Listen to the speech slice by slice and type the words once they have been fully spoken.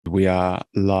We are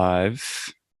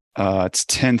live. It's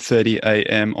 10:30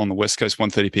 a.m. on the West Coast,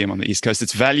 1:30 p.m. on the East Coast.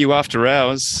 It's value after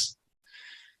hours.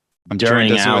 I'm during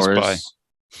joined as hours. always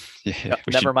by... Yeah,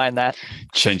 never mind that.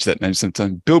 Change that name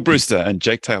sometime. Bill Brewster and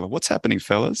Jake Taylor. What's happening,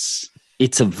 fellas?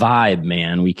 It's a vibe,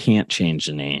 man. We can't change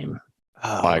the name.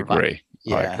 Oh, I agree.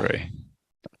 yeah. I agree.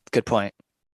 Good point.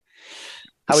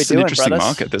 How we It's doing, an interesting brothers?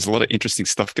 market. There's a lot of interesting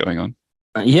stuff going on.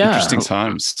 Yeah. Interesting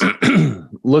times.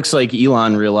 Looks like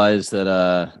Elon realized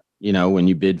that, when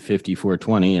you bid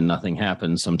 54.20 and nothing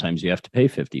happens, sometimes you have to pay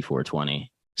 54.20.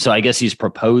 So I guess he's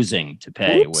proposing to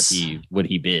pay what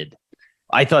he bid.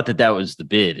 I thought that was the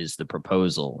bid, is the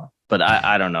proposal, but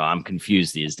I don't know. I'm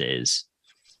confused these days.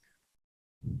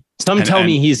 Some tell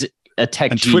me he's a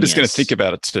tech genius. Twitter's going to think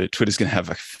about it too. Twitter's going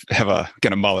to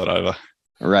going to mull it over.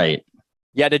 Right.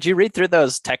 Yeah. Did you read through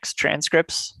those text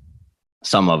transcripts?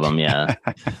 Some of them, yeah.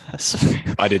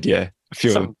 I did, yeah. A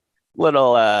few of them.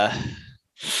 Little,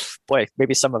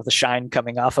 maybe some of the shine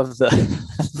coming off of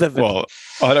the. Well,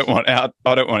 I don't want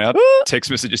our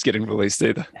text messages getting released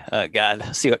either. Oh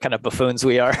God, see what kind of buffoons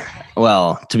we are.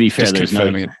 Well, to be fair, Just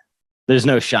there's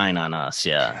no shine on us.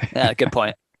 Yeah. Yeah. Good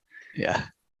point. Yeah.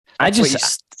 I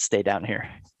stay down here.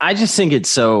 I just think it's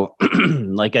so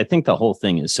I think the whole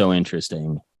thing is so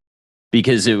interesting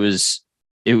because it was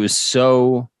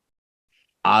so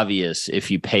obvious if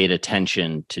you paid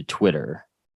attention to Twitter.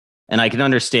 And I can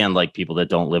understand people that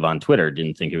don't live on Twitter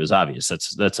didn't think it was obvious.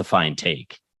 That's a fine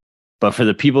take. But for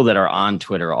the people that are on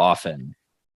Twitter often,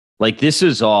 this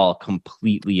is all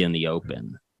completely in the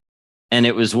open. And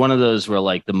it was one of those where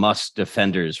the Musk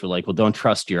defenders were like, well, don't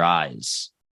trust your eyes.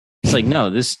 It's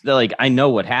no, I know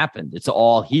what happened. It's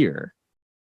all here.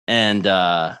 And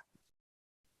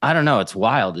I don't know. It's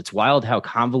wild. It's wild how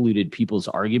convoluted people's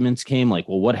arguments came. Well,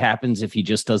 what happens if he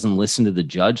just doesn't listen to the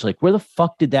judge? Where the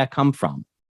fuck did that come from?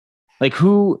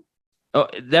 Who? Oh,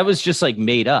 that was just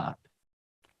made up.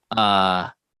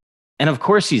 And of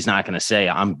course, he's not going to say,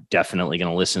 I'm definitely going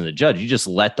to listen to the judge. You just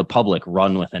let the public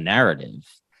run with a narrative.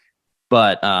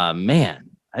 But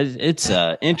man, it's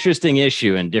an interesting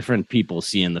issue, and different people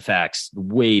seeing the facts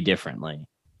way differently.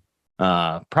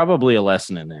 Probably a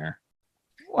lesson in there.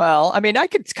 Well, I mean, I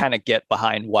could kind of get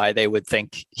behind why they would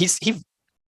think he's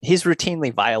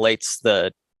routinely violates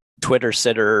the Twitter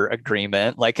sitter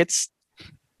agreement.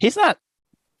 It's not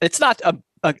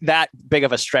that big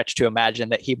of a stretch to imagine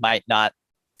that he might not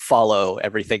follow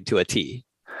everything to a T.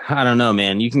 I don't know,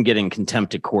 man. You can get in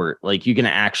contempt of court. You can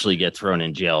actually get thrown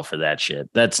in jail for that shit.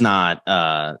 That's not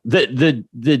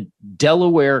the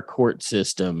Delaware court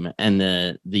system and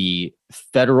the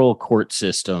federal court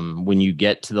system. When you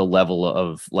get to the level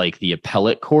of the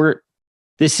appellate court,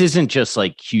 this isn't just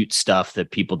cute stuff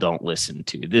that people don't listen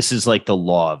to. This is the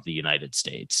law of the United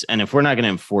States. And if we're not going to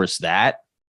enforce that,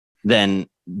 then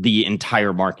the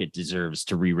entire market deserves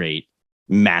to re-rate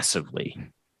massively.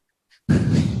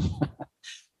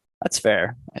 That's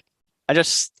fair.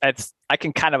 I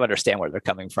can kind of understand where they're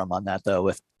coming from on that, though,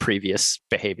 with previous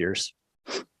behaviors.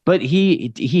 But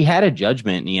he had a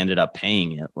judgment and he ended up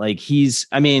paying it.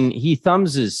 He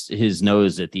thumbs his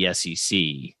nose at the SEC.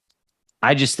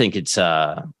 I just think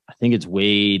it's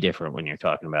way different when you're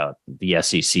talking about the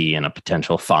SEC and a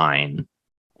potential fine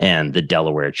and the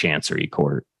Delaware Chancery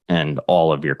Court and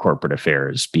all of your corporate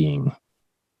affairs being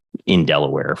in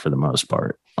Delaware for the most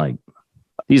part.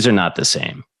 These are not the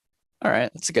same. All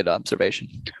right. That's a good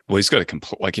observation. Well, he's got to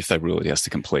complete. If they rule it, he has to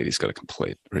complete. He's got to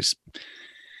complete. Or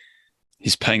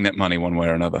he's paying that money one way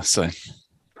or another. So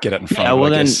get out in front. Yeah,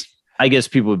 well, I guess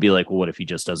people would be like, well, what if he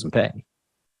just doesn't pay?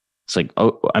 It's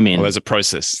there's a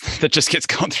process that just gets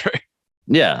gone through.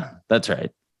 Yeah, that's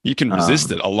right. You can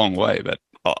resist it a long way, but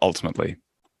ultimately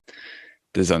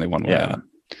there's only one way out.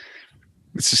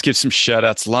 Let's just give some shout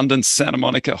outs. London, Santa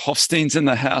Monica, Hofstein's in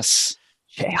the house.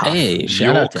 Hey,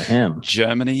 shout out to him.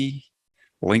 Germany,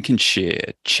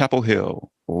 Lincolnshire, Chapel Hill,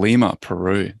 Lima,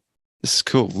 Peru. This is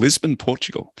cool. Lisbon,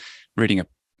 Portugal. Reading a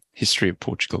history of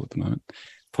Portugal at the moment.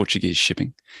 Portuguese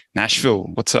shipping. Nashville,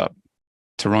 what's up?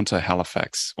 Toronto,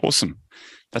 Halifax. Awesome.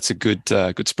 That's a good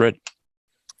spread.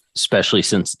 Especially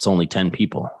since it's only 10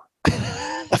 people.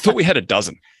 I thought we had a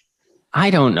dozen. I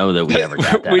don't know that we ever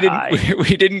got that high.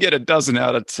 We didn't get a dozen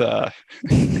out at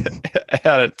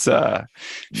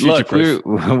Look,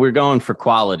 we're going for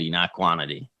quality, not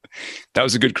quantity. That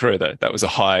was a good crew, though. That was a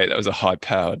high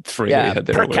powered three. Yeah, we had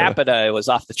there per capita, it was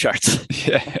off the charts.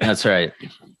 Yeah, that's right.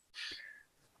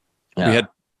 Yeah.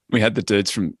 We had the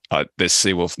dudes from there's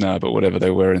Seawolf now, but whatever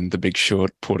they were in The Big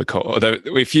Short, Portico. Although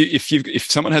if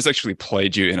someone has actually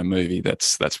played you in a movie,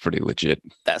 that's pretty legit.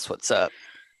 That's what's up.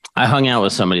 I hung out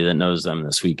with somebody that knows them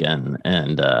this weekend,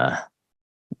 and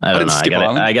I don't didn't know. skip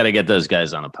Ireland. I gotta get those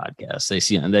guys on a podcast.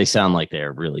 They sound like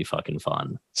they're really fucking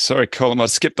fun. Sorry, Colin, I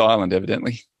skipped Ireland,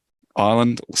 evidently.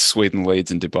 Ireland, Sweden,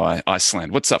 Leeds, and Dubai.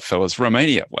 Iceland. What's up, fellas?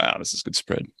 Romania. Wow, this is good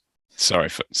spread. Sorry,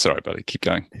 buddy. Keep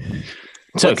going.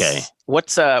 It's okay. What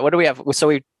do we have? So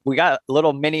we got a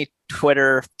little mini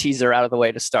Twitter teaser out of the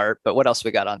way to start, but what else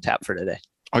we got on tap for today?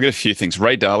 I'll get a few things.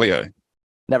 Ray Dalio.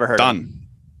 Never heard of him.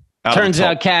 Done. Turns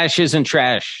out cash isn't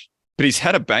trash. But he's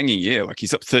had a banging year. Like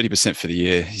he's up 30% for the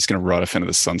year. He's going to ride off into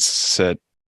the sunset.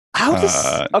 How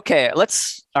does? Okay, all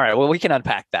right. Well, we can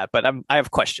unpack that, but I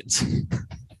have questions.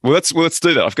 Well, let's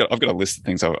do that. I've got a list of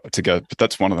things to go, but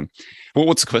that's one of them. Well,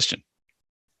 what's the question?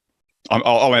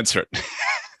 I'll answer it.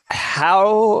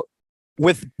 How,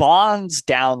 with bonds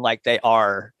down like they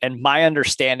are, and my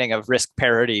understanding of risk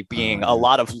parity being a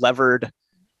lot of levered,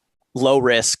 low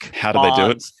risk. How do they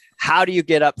do it? How do you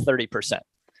get up 30%?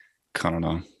 I don't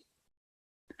know.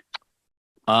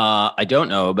 I don't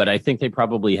know, but I think they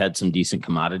probably had some decent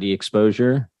commodity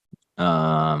exposure.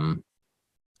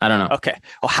 I don't know. Okay.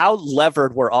 Well, how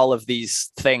levered were all of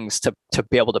these things to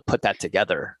be able to put that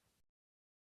together?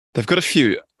 They've got a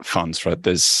few funds, right?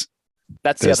 That's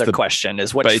the other question: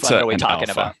 is which fund are we talking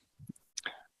alpha.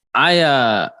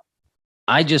 about?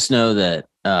 I just know that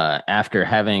after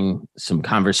having some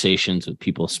conversations with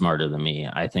people smarter than me,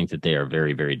 I think that they are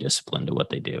very, very disciplined to what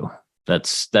they do.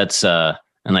 That's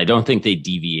and I don't think they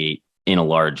deviate in a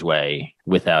large way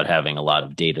without having a lot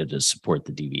of data to support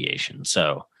the deviation.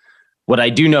 So what I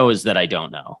do know is that I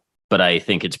don't know, but I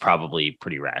think it's probably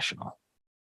pretty rational.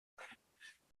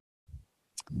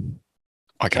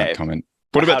 I can't comment.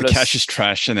 What about the cash is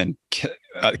trash and then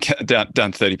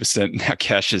down 30%? Now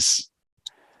cash is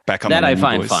back on that. I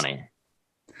find boys. Funny.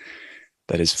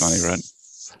 That is funny, right?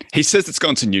 He says it's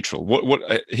gone to neutral.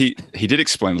 What he did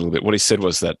explain a little bit. What he said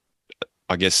was that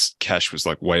I guess cash was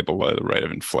like way below the rate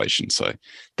of inflation, so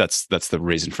that's the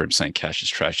reason for him saying cash is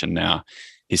trash. And now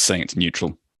he's saying it's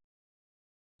neutral.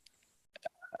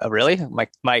 Really?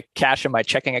 My cash and my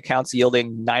checking accounts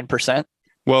yielding 9%?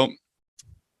 Well,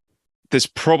 there's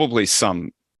probably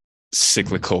some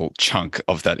cyclical chunk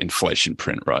of that inflation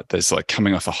print, right? There's like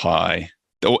coming off a high.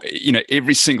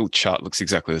 Every single chart looks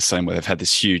exactly the same, where they've had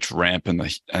this huge ramp and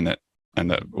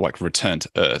the like return to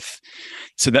earth.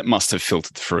 So that must have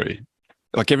filtered through.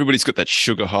 Like everybody's got that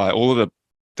sugar high. All of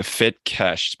the Fed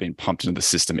cash has been pumped into the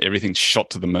system. Everything's shot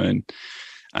to the moon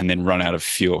and then run out of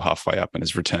fuel halfway up and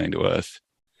is returning to earth.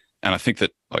 And I think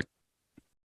that like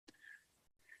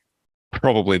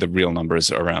probably the real number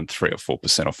is around 3 or 4% or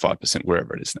 5%,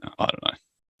 wherever it is now. I don't know.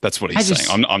 That's what he's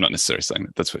saying. I'm not necessarily saying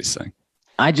that. That's what he's saying.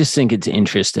 I just think it's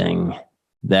interesting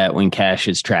that when cash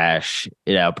is trash,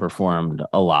 it outperformed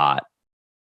a lot.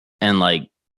 And like,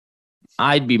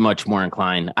 I'd be much more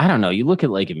inclined. I don't know. You look at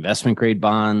like investment grade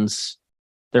bonds,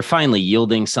 they're finally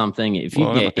yielding something. If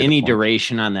you get any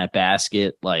duration on that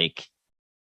basket, like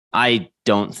I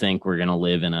don't think we're going to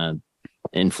live in a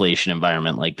inflation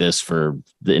environment like this for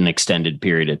an extended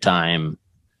period of time.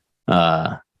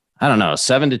 I don't know,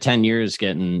 7 to 10 years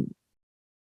getting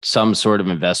some sort of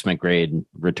investment grade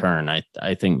return,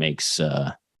 I think makes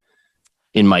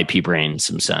in my pea brain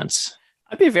some sense.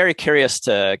 I'd be very curious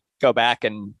to go back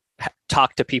and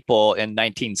talk to people in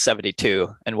 1972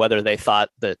 and whether they thought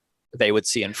that they would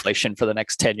see inflation for the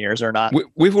next 10 years or not.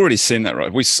 We've already seen that,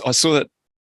 right? I saw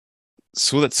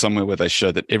that somewhere where they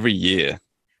showed that every year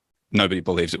nobody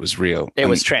believed it was real. It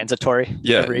was transitory.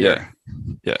 Yeah.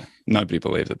 Nobody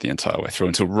believed it the entire way through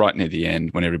until right near the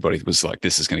end when everybody was like,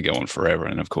 this is going to go on forever.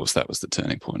 And of course, that was the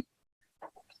turning point.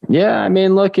 Yeah, I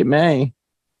mean, look, it may.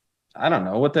 I don't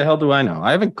know. What the hell do I know?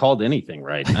 I haven't called anything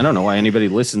right. I don't know why anybody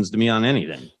listens to me on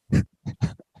anything. It's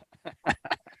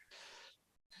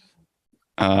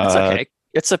okay.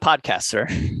 It's a podcast, sir.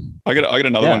 I got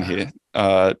another one here.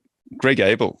 Greg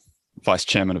Abel, vice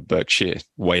chairman of Berkshire,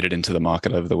 waded into the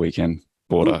market over the weekend,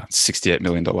 bought a $68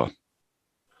 million.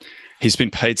 He's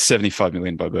been paid $75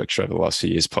 million by Berkshire over the last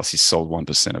few years, plus he's sold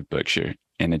 1% of Berkshire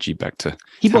Energy back to.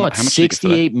 He bought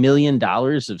 $68 million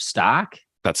of stock.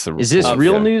 That's the. Is this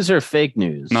real news or fake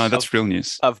news? No, that's real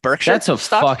news. Of Berkshire? That's a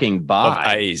stock? Fucking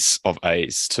buy. Of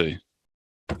A's too.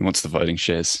 He wants the voting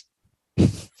shares.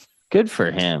 Good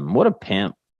for him. What a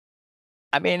pimp.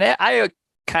 I mean, I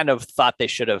kind of thought they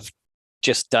should have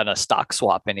just done a stock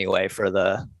swap anyway for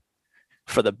the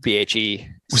BHE.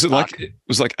 Was stock. It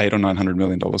like $800 or $900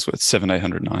 million worth?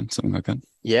 809, something like that.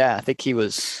 Yeah, I think he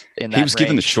was in that. He was range.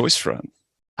 given the choice for it.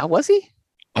 Oh, was he?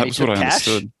 That was what I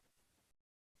understood.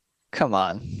 Come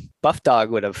on, Buff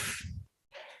Dog would have.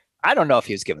 I don't know if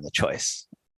he was given the choice.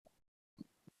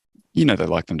 You know, they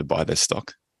like them to buy their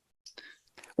stock.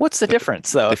 What's the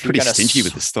difference, though? They're pretty stingy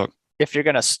with the stock. if you're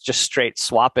gonna just straight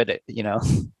swap it,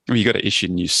 Well, you got to issue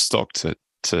new stock to.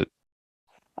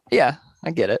 yeah,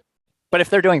 I get it. But if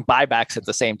they're doing buybacks at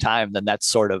the same time, then that's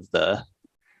sort of the,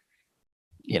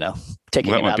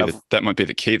 taking Well, it out of that might be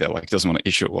the key though. Like, he doesn't want to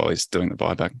issue it while he's doing the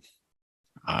buyback.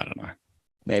 I don't know.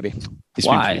 maybe. He's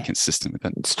been pretty consistent with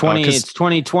that. It's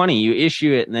 2020. You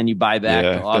issue it and then you buy back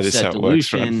to offset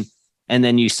dilution. Works, right? And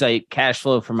then you cite cash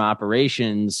flow from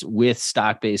operations with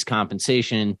stock-based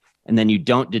compensation. And then you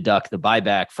don't deduct the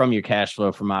buyback from your cash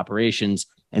flow from operations.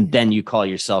 And then you call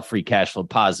yourself free cash flow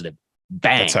positive.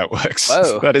 Bang. That's how it works.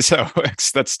 Whoa. That is how it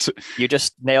works. You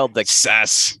just nailed the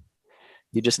sass.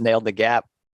 You just nailed the gap.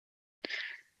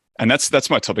 And that's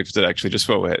my topic for today, actually. Just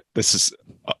this is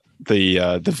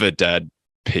the Verdad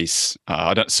piece.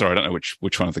 I don't know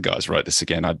which one of the guys wrote this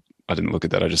again. I didn't look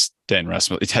at that. Dan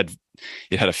Rasmussen.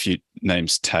 It had a few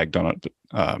names tagged on it, but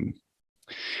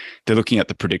they're looking at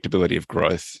the predictability of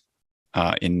growth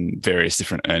in various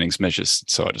different earnings measures.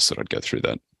 So I just thought I'd go through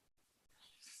that.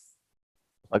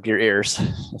 Plug your ears.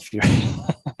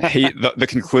 The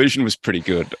conclusion was pretty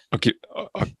good. I'll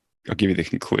give you the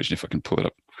conclusion if I can pull it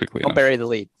up quickly. Don't bury the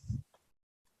lead.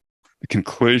 The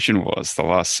conclusion was the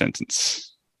last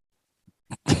sentence.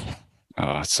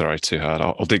 Oh, sorry, too hard.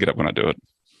 I'll dig it up when I do it.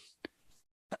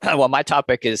 Well, my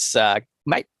topic is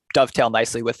might dovetail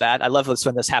nicely with that. I love this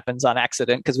when this happens on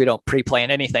accident because we don't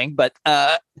pre-plan anything. But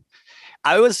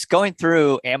I was going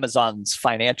through Amazon's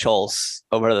financials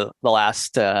over the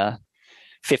last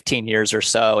 15 years or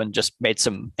so and just made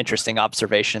some interesting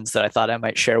observations that I thought I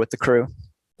might share with the crew.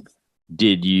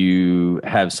 Did you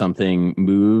have something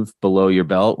move below your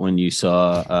belt when you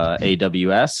saw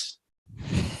AWS?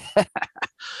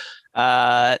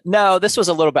 No, this was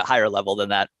a little bit higher level than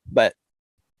that, but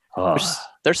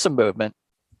there's some movement.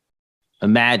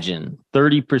 Imagine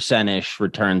 30%-ish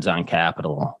returns on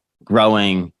capital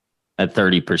growing at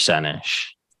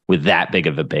 30%-ish with that big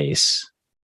of a base.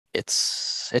 It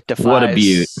defies what a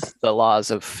beaut. The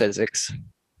laws of physics.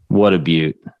 What a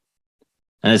beaut.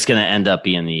 And it's going to end up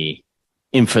being the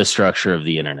infrastructure of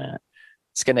the internet.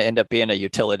 It's going to end up being a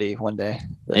utility one day.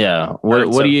 Yeah.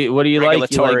 What do you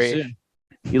like?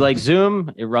 You like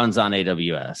Zoom? It runs on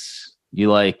AWS.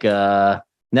 You like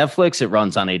Netflix? It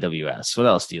runs on AWS. What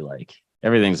else do you like?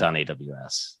 Everything's on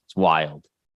AWS. It's wild.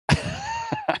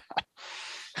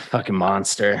 Fucking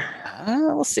monster.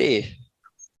 We'll see.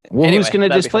 Well, anyway, who's going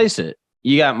to displace it?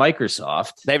 You got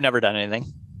Microsoft. They've never done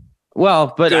anything.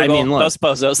 Well, but Google, I mean, look, those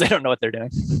bozos, they don't know what they're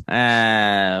doing.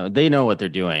 They know what they're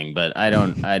doing, but I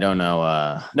don't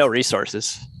know. No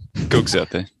resources. Goog's out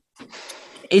there.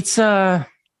 It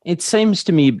seems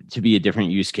to me to be a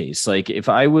different use case. Like if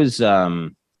I was,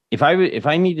 if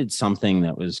I needed something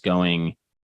that was going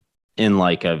in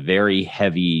like a very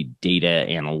heavy data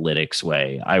analytics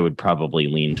way, I would probably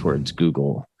lean towards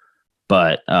Google.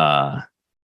 But I'm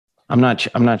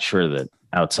not sure that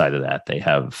outside of that they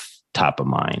have top of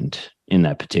mind in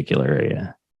that particular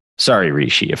area. Sorry,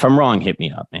 Rishi. If I'm wrong, hit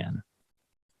me up, man.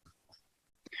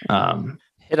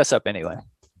 Hit us up anyway.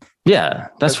 Yeah,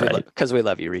 that's right. Because we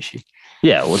love you, Rishi.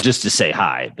 Yeah, well, just to say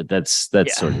hi, but that's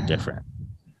sort of different.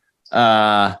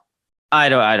 I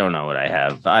don't know what I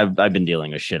have. I've been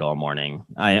dealing with shit all morning.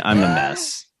 I'm a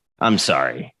mess. I'm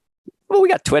sorry. Well, we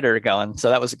got Twitter going, so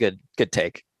that was a good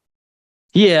take.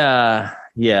 Yeah.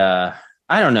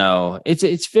 I don't know.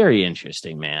 It's very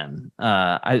interesting, man.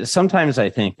 Sometimes I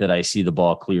think that I see the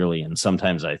ball clearly, and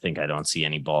sometimes I think I don't see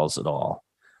any balls at all.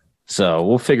 So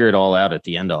we'll figure it all out at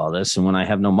the end of all this. And when I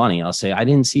have no money, I'll say I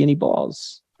didn't see any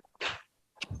balls.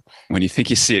 When you think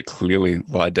you see it clearly,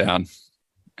 lie down.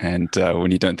 And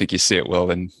when you don't think you see it well,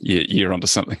 then you're onto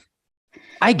something.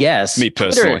 I guess. Me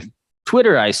personally.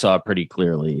 Twitter I saw pretty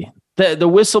clearly. The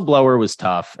whistleblower was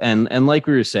tough. And like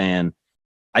we were saying,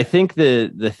 I think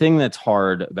the thing that's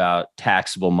hard about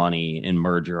taxable money in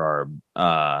merger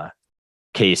arb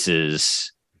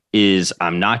cases is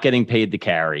I'm not getting paid to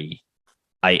carry.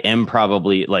 I am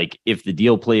probably, like, if the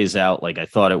deal plays out like I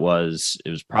thought it was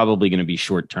probably going to be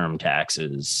short-term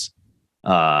taxes.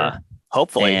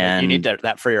 Hopefully, you need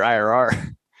that for your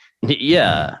IRR.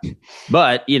 Yeah.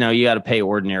 But, you got to pay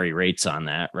ordinary rates on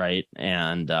that, right?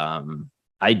 And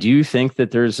I do think that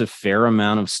there's a fair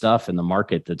amount of stuff in the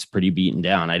market that's pretty beaten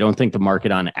down. I don't think the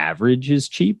market on average is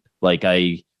cheap. Like,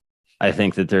 I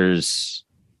think that there's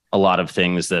a lot of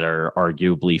things that are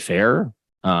arguably fair.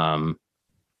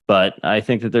 But I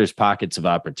think that there's pockets of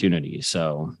opportunity.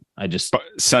 So I just...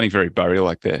 Sounding very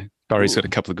Barry-like there. Barry's got a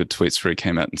couple of good tweets where he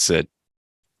came out and said,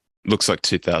 looks like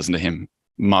 2000 to him.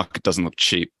 Market doesn't look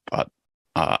cheap, but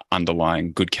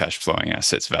underlying good cash flowing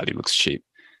assets value looks cheap.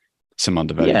 Some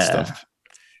undervalued stuff.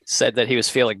 said that he was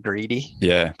feeling greedy.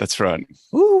 Yeah, that's right.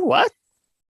 Ooh, what?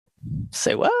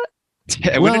 Say what?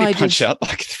 Yeah, when did he punch out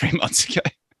like 3 months ago?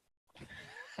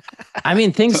 I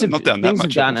mean, things have Not down that things have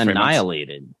much gotten over 3 months.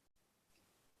 annihilated.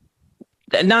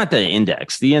 Not the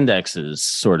index. The index is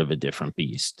sort of a different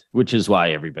beast, which is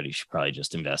why everybody should probably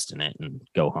just invest in it and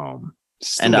go home.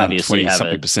 Still And down obviously have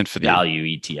 20-something% for the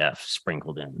value ETF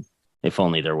sprinkled in, if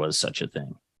only there was such a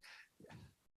thing.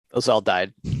 Those all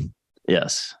died.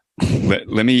 Yes.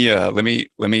 Let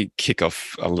me kick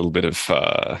off a little bit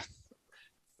of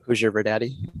Who's your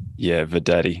daddy? yeah,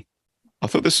 Verdaddy. I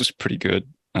thought this was pretty good.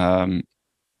 So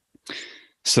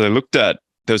they looked at,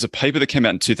 there was a paper that came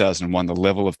out in 2001, the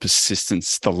level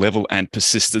and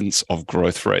persistence of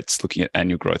growth rates, looking at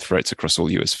annual growth rates across all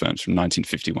US firms from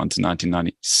 1951 to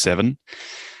 1997.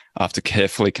 After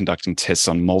carefully conducting tests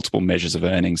on multiple measures of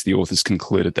earnings, the authors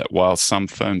concluded that while some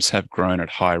firms have grown at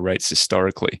high rates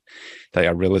historically, they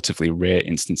are relatively rare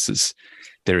instances.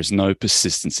 There is no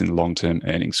persistence in long-term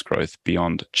earnings growth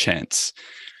beyond chance.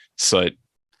 So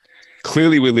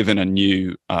clearly we live in a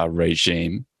new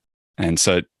regime. And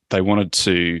so they wanted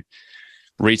to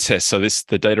retest. So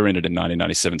the data ended in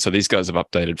 1997. So these guys have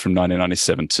updated from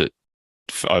 1997 to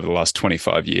over the last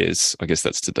 25 years. I guess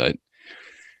that's to date.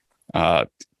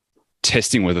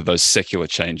 Testing whether those secular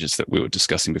changes that we were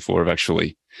discussing before have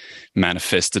actually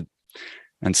manifested.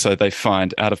 And so they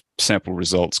find out of sample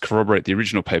results corroborate the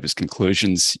original paper's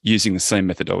conclusions. Using the same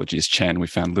methodology as Chan, we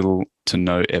found little to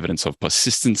no evidence of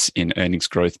persistence in earnings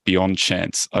growth beyond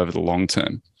chance over the long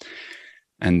term.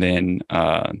 And then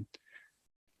now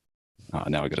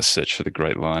I've got to search for the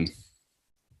great line.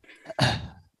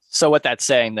 So what that's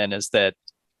saying then is that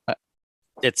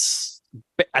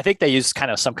I think they use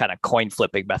some kind of coin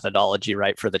flipping methodology,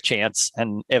 right, for the chance.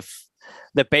 And if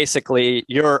that basically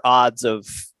your odds of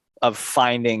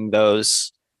finding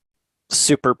those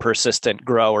super persistent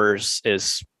growers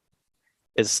is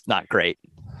not great.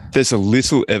 There's a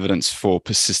little evidence for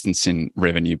persistence in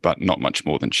revenue, but not much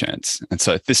more than chance. And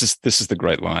so this is the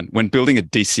great line. When building a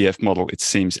DCF model, it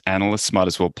seems analysts might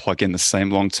as well plug in the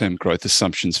same long-term growth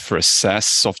assumptions for a SaaS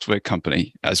software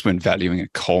company as when valuing a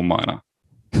coal miner.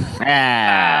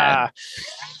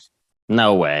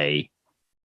 No way.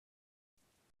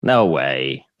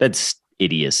 That's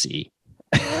idiocy.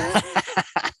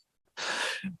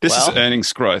 This is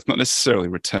earnings growth, not necessarily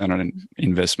return on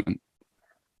investment.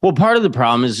 Well, part of the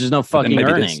problem is there's no fucking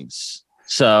earnings.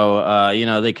 So,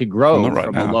 they could grow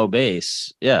from a low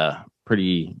base. Yeah,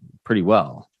 pretty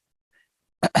well.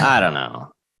 I don't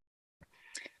know.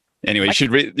 Anyway, you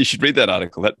should read that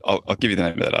article. I'll give you the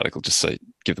name of that article just so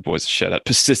give the boys a shout out.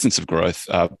 Persistence of Growth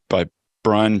by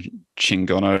Brian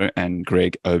Chingono and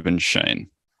Greg Obenshane.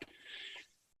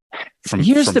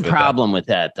 Here's the problem with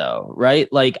that, though, right?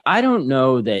 Like, I don't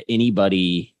know that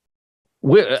anybody.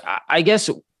 I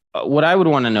guess what I would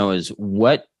want to know is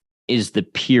what is the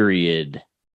period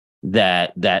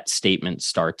that statement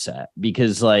starts at?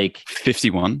 Because like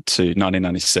 51 to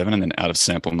 1997, and then out of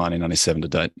sample 1997 to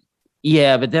date.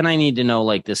 Yeah, but then I need to know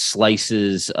like the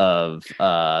slices of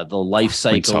the life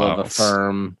cycle of a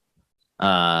firm.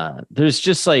 There's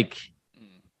just like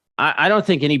I don't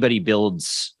think anybody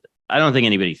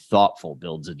thoughtful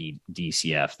builds a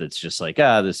DCF that's just like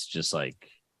this is just like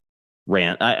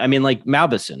rant. I mean, like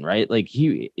Malbison, right? Like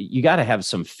you got to have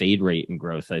some fade rate and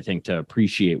growth, I think, to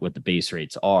appreciate what the base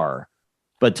rates are.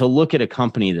 But to look at a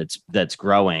company that's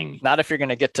growing, not if you're going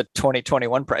to get to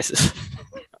 2021 prices.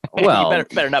 Well, you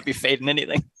better not be fading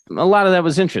anything. A lot of that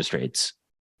was interest rates,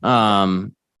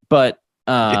 but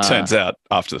it turns out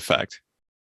after the fact.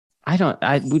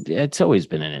 It's always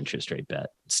been an interest rate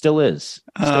bet. Still is.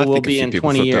 Still will be in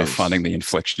 20 years. They were finding the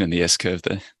inflection in the S curve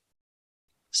there.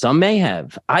 Some may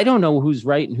have. I don't know who's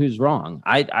right and who's wrong.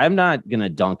 I'm not going to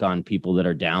dunk on people that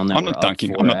are down. I'm not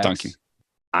dunking.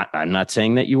 I'm not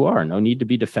saying that you are. No need to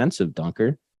be defensive,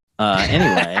 Dunker.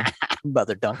 Anyway,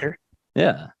 Mother Dunker.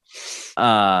 Yeah.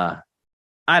 I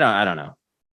don't know.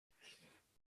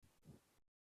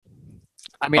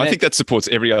 I mean, I think that supports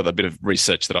every other bit of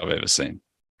research that I've ever seen.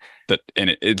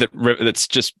 That's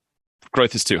just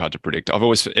growth is too hard to predict.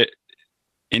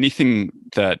 Anything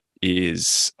that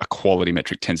is a quality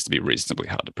metric tends to be reasonably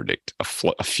hard to predict.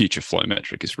 A future flow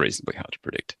metric is reasonably hard to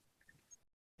predict.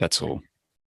 That's all.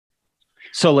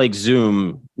 So like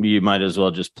Zoom, you might as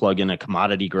well just plug in a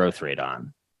commodity growth rate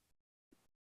on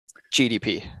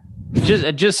GDP.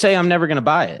 Just say I'm never going to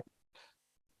buy it,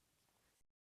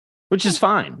 which is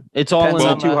fine. It's all in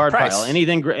the too hard pile.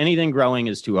 Anything growing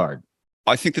is too hard.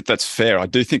 I think that's fair. I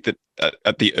do think that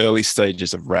at the early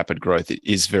stages of rapid growth, it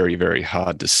is very, very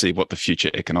hard to see what the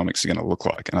future economics are going to look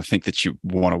like. And I think that you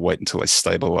want to wait until they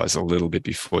stabilize a little bit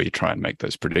before you try and make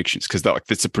those predictions, because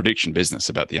it's a prediction business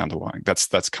about the underlying. That's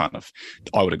kind of,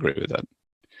 I would agree with that.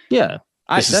 Yeah.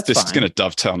 This is going to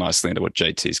dovetail nicely into what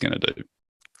JT is going to do.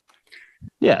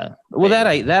 Yeah. Well, that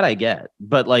I get,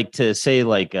 but like to say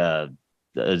like a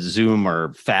Zoom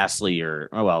or Fastly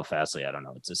Fastly, I don't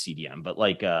know, it's a CDM, but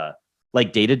like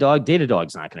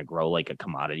Datadog's not going to grow like a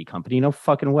commodity company. No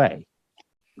fucking way.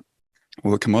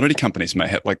 Well, the commodity companies may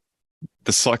have, like,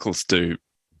 the cycles do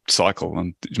cycle,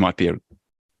 and it might be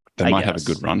they might have a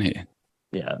good run here.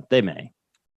 Yeah, they may.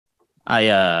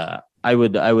 I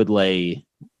would lay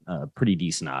pretty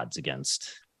decent odds against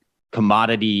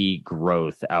commodity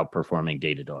growth outperforming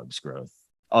Datadog's growth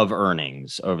of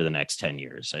earnings over the next 10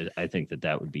 years. I think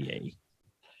that would be a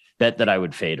bet that I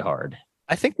would fade hard.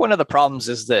 I think one of the problems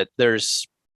is that there's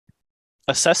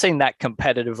assessing that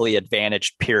competitively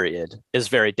advantaged period is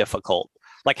very difficult.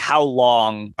 Like, how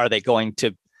long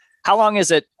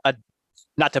is it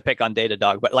not to pick on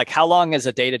Datadog, but like, how long is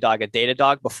a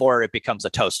Datadog before it becomes a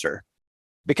toaster?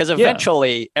 Because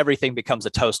eventually everything becomes a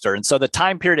toaster. And so the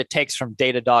time period it takes from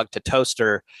Datadog to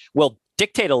toaster will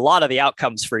dictate a lot of the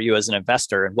outcomes for you as an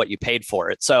investor and what you paid for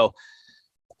it. So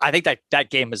I think that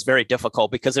game is very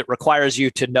difficult because it requires you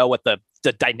to know what the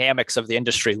dynamics of the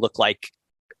industry look like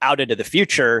out into the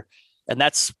future. And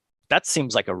that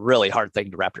seems like a really hard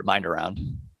thing to wrap your mind around.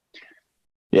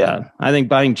 Yeah, I think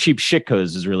buying cheap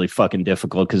shitcodes is really fucking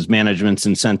difficult because management's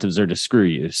incentives are to screw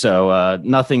you. So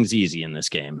nothing's easy in this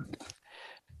game.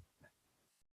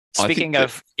 Speaking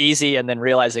of easy and then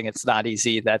realizing it's not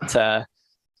easy, that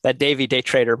Davey Day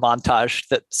Trader montage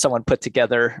that someone put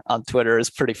together on Twitter is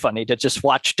pretty funny to just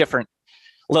watch different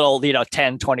little,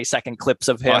 10, 20-second clips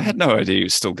of him. I had no idea he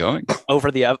was still going.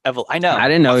 Over the I know. I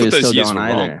didn't know he was still going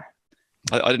either.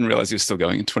 I didn't realize he was still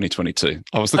going in 2022.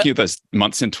 I was looking at those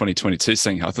months in 2022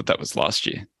 saying, I thought that was last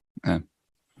year.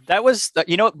 That was,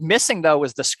 missing though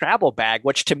was the Scrabble bag,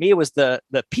 which to me was the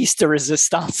piece de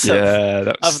resistance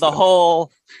of the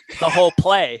whole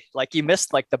play. Like, you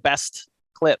missed like the best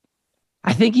clip.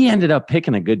 I think he ended up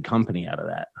picking a good company out of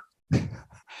that.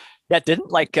 Yeah,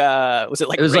 didn't like was it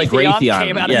like, it was Raytheon like Raytheon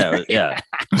came out of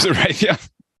Was it Raytheon?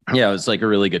 Yeah, it was like a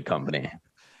really good company.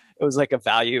 It was like a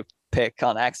value pick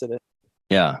on accident.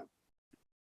 Yeah.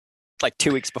 Like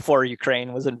 2 weeks before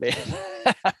Ukraine was invaded.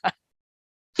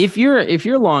 If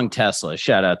you're long Tesla,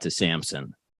 shout out to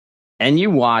Samson, and you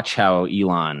watch how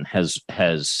Elon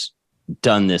has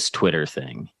done this Twitter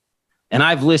thing, and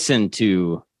I've listened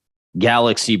to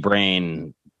Galaxy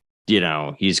Brain,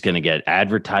 he's going to get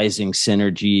advertising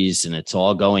synergies and it's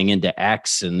all going into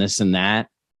X and this and that.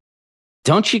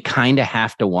 Don't you kind of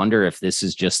have to wonder if this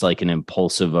is just like an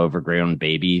impulsive, overgrown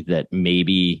baby that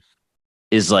maybe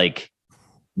is like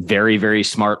very, very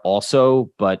smart also,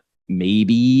 but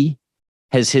maybe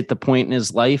has hit the point in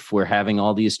his life where having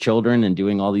all these children and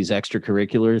doing all these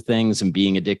extracurricular things and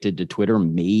being addicted to Twitter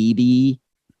maybe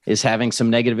is having some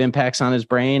negative impacts on his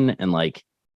brain, and like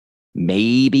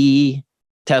maybe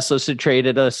Tesla should trade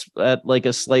at us at like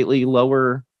a slightly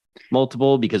lower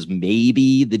multiple because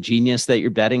maybe the genius that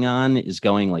you're betting on is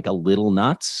going like a little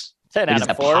nuts. 10 out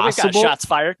of 4. We got shots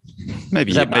fired.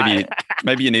 Maybe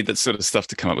you need that sort of stuff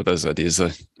to come up with those ideas,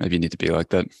 though. Maybe you need to be like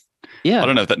that. Yeah. I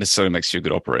don't know if that necessarily makes you a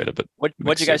good operator, but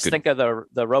what'd you guys think of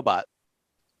the robot?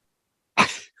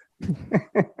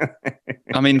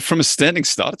 I mean, from a standing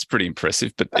start, it's pretty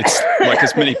impressive, but it's like,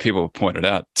 as many people have pointed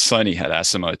out, Sony had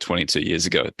Asimo 22 years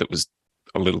ago that was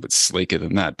a little bit sleeker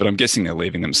than that, but I'm guessing they're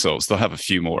leaving themselves. They'll have a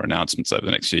few more announcements over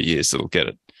the next few years that'll get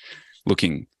it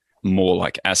looking more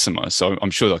like Asimo. So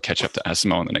I'm sure they'll catch up to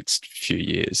Asimo in the next few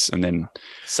years. And then,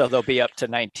 so they'll be up to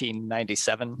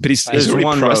 1997. But he's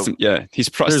already priced them. Yeah. He's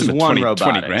priced them at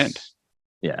 20 grand.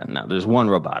 Yeah. No, there's one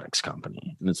robotics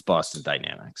company, and it's Boston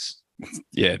Dynamics.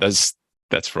 Yeah.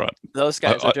 That's right. Those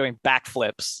guys are doing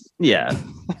backflips. Yeah.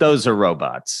 Those are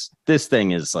robots. This thing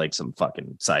is like some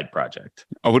fucking side project.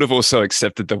 I would have also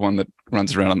accepted the one that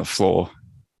runs around on the floor,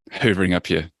 hoovering up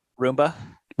your Roomba.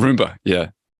 Yeah.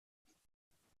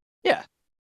 Yeah,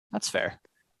 that's fair.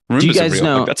 Do you guys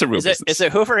know? That's a real business. Is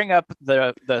it hoovering up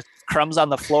the crumbs on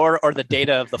the floor or the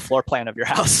data of the floor plan of your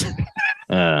house?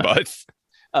 Both.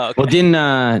 Oh, okay. Well,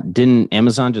 didn't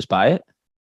Amazon just buy it?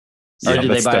 Or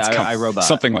did they buy iRobot?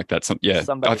 Something like that.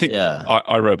 I think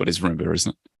iRobot is Roomba,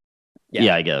 isn't it?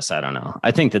 Yeah, I guess. I don't know.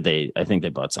 I think they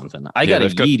bought something. I got a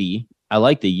Yeetie. I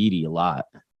like the Yeetie a lot.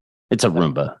 It's a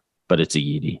Roomba, but it's a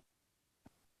Yeetie.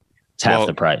 It's half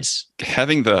the price.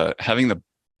 Having the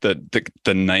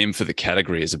name for the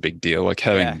category is a big deal. Like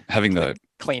having the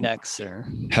Kleenex or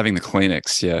having the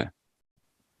Kleenex. Yeah.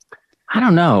 I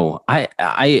don't know.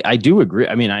 I do agree.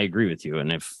 I mean, I agree with you.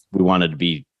 And if we wanted to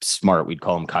be smart, we'd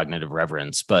call them cognitive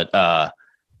reverence. But I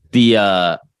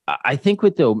think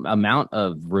with the amount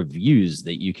of reviews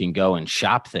that you can go and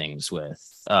shop things with,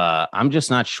 I'm just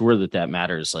not sure that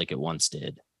matters like it once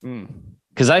did.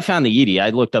 Because I found the Edie,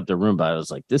 I looked up the Roomba. I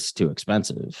was like, this is too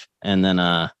expensive. And then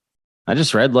I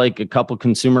just read like a couple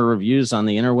consumer reviews on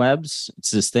the interwebs.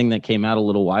 It's this thing that came out a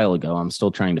little while ago. I'm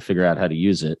still trying to figure out how to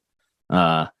use it.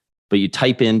 But you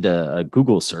type into a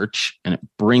Google search and it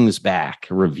brings back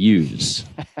reviews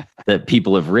that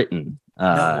people have written.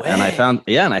 And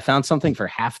I found something for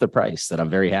half the price that I'm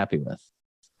very happy with.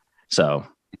 So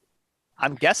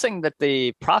I'm guessing that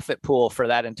the profit pool for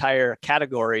that entire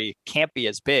category can't be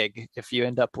as big if you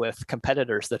end up with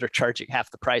competitors that are charging half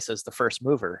the price as the first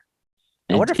mover.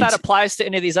 I wonder if that applies to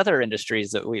any of these other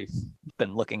industries that we've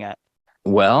been looking at.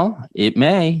 Well, it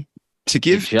may. To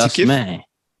give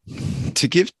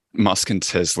Musk and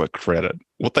Tesla credit,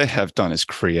 what they have done is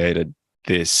created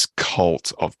this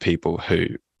cult of people who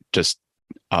just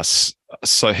are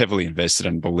so heavily invested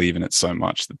and believe in it so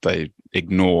much that they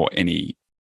ignore any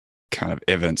kind of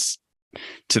evidence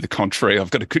to the contrary.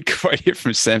 I've got a good quote here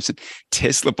from Samson.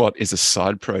 Tesla Bot is a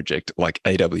side project like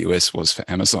AWS was for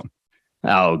Amazon.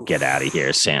 Oh, get out of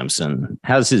here, Samson.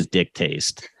 How's his dick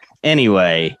taste?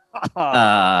 Anyway,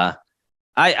 I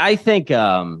think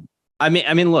I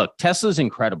mean, look, Tesla's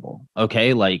incredible.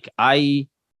 Okay, like I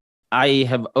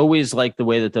have always liked the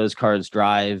way that those cars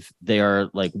drive. They are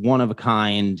like one of a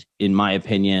kind, in my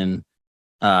opinion.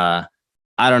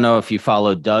 I don't know if you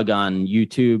follow Doug on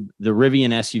YouTube. The Rivian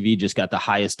SUV just got the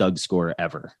highest Doug score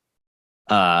ever.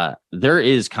 There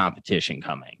is competition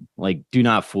coming. Like, do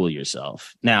not fool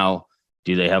yourself. Now,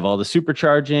 do they have all the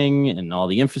supercharging and all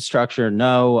the infrastructure?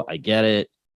 No, I get it.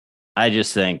 I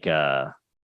just think, I'll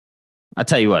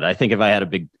tell you what, I think if I had a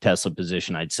big Tesla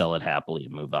position, I'd sell it happily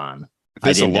and move on.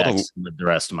 There's I'd live the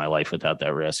rest of my life without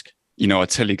that risk. You know, I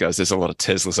tell you guys, there's a lot of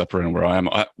Teslas up around where I am.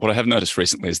 What I have noticed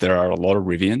recently is there are a lot of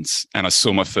Rivians, and I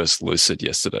saw my first Lucid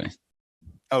yesterday.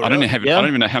 Oh, really? I don't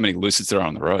even know how many Lucids there are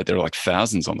on the road. There are like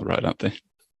thousands on the road, aren't there?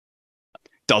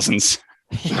 Dozens.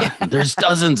 Yeah, there's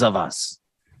dozens of us.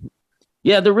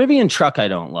 Yeah, the Rivian truck I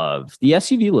don't love. The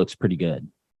SUV looks pretty good.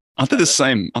 Aren't they the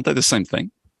same? Aren't they the same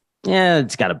thing? Yeah,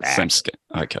 it's got a back. Same skin.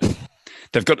 Okay.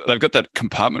 They've got that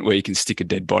compartment where you can stick a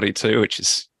dead body to, which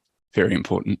is very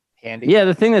important. Handy. Yeah,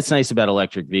 the thing that's nice about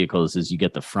electric vehicles is you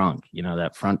get the frunk,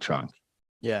 that front trunk.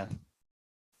 Yeah.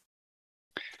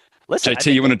 Listen,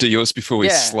 JT, you want to do yours before we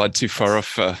slide too far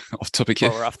off topic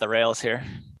here? We're off the rails here.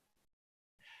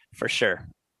 For sure.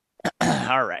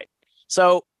 All right.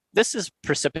 So this is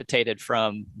precipitated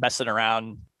from messing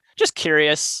around, just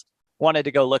curious, wanted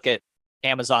to go look at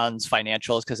Amazon's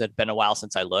financials because it had been a while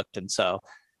since I looked. And so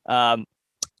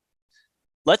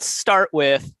let's start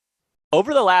with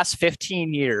over the last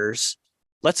 15 years,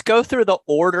 let's go through the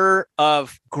order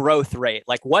of growth rate,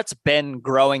 like what's been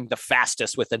growing the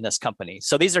fastest within this company.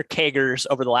 So these are CAGRs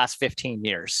over the last 15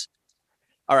 years.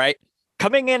 All right.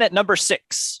 Coming in at number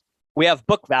 6, we have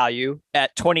book value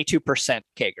at 22%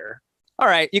 CAGR. All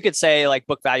right. You could say like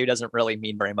book value doesn't really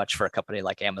mean very much for a company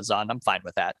like Amazon. I'm fine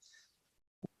with that.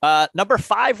 Number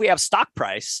 5, we have stock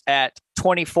price at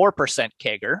 24%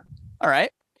 CAGR. All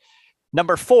right.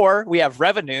 Number 4, we have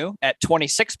revenue at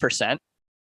 26%.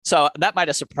 So that might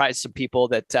have surprised some people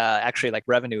that actually like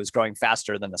revenue is growing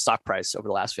faster than the stock price over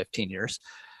the last 15 years.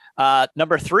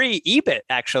 Number 3, EBIT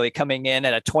actually coming in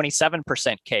at a 27%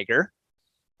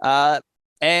 CAGR.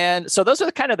 And so those are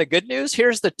kind of the good news.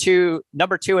 Here's the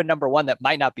number 2 and number 1 that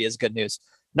might not be as good news.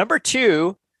 Number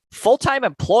 2, full-time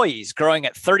employees growing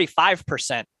at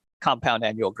 35% compound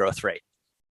annual growth rate.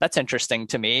 That's interesting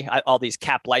to me, all these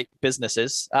cap-light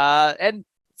businesses. And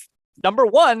number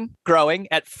 1 growing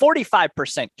at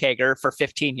 45% CAGR for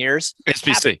 15 years.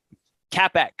 SBC.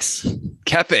 CapEx.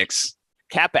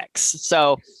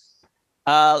 So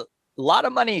a lot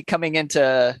of money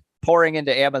pouring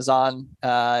into Amazon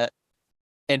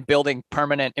and building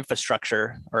permanent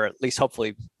infrastructure, or at least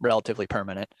hopefully relatively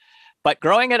permanent, but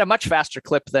growing at a much faster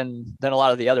clip than a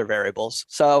lot of the other variables.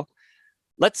 So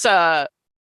let's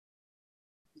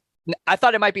I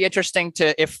thought it might be interesting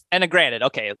to granted,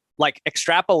 okay, like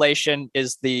extrapolation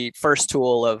is the first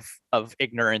tool of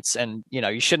ignorance, and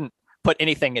you shouldn't put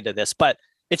anything into this, but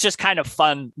it's just kind of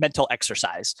fun mental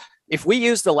exercise. If we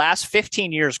use the last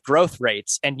 15 years growth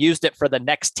rates and used it for the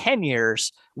next 10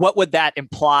 years, what would that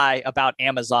imply about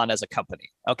Amazon as a company?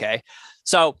 Okay.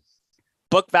 So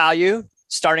book value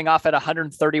starting off at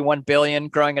 131 billion,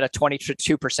 growing at a 22%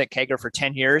 CAGR for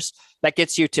 10 years. That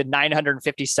gets you to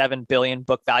 957 billion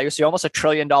book value. So almost $1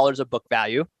 trillion of book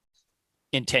value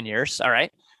in 10 years. All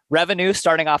right. Revenue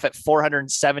starting off at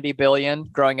 470 billion,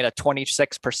 growing at a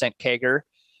 26% CAGR.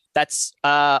 That's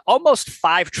almost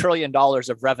 $5 trillion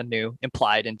of revenue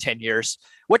implied in 10 years,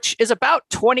 which is about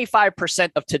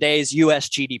 25% of today's US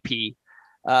GDP.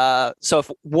 So if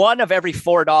one of every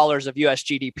 $4 of US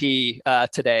GDP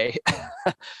today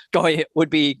would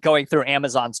be going through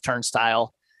Amazon's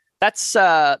turnstile,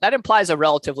 that implies a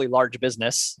relatively large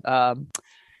business.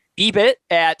 EBIT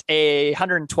at a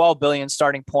 112 billion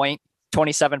starting point,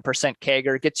 27%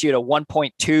 CAGR gets you to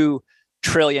 $1.2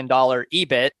 trillion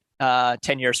EBIT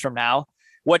 10 years from now,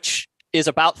 which is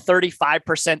about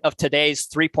 35% of today's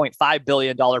 $3.5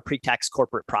 billion pre-tax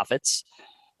corporate profits.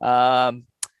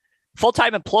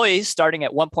 Full-time employees starting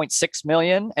at 1.6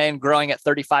 million and growing at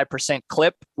 35%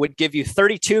 clip would give you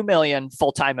 32 million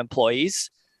full-time employees,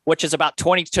 which is about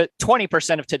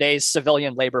 20% of today's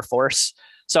civilian labor force.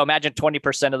 So imagine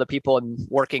 20% of the people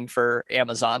working for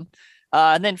Amazon.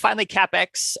 And then finally,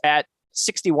 CapEx at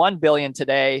 61 billion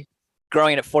today,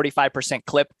 growing at 45%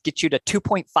 clip, gets you to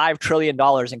 $2.5 trillion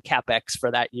in CapEx for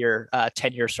that year,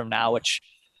 10 years from now, which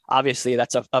obviously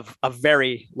that's a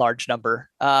very large number.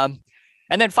 And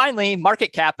then finally,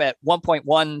 market cap at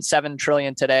 1.17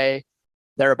 trillion today,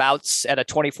 thereabouts at a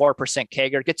 24%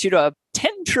 CAGR, gets you to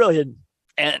 10 trillion,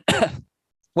 and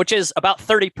which is about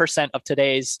 30% of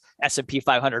today's S&P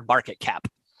 500 market cap.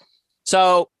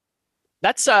 So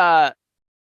that's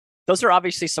those are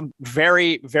obviously some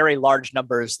very, very large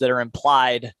numbers that are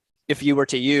implied if you were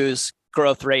to use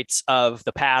growth rates of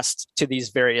the past to these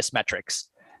various metrics.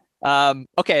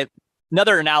 Okay,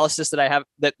 another analysis that I have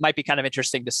that might be kind of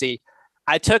interesting to see.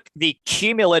 I took the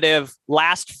cumulative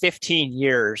last 15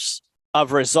 years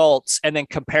of results and then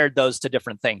compared those to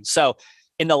different things. So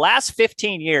in the last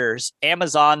 15 years,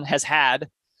 Amazon has had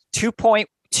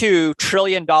 $2.2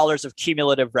 trillion of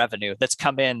cumulative revenue that's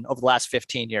come in over the last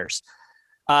 15 years.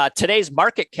 Today's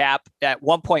market cap at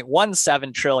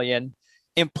 1.17 trillion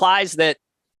implies that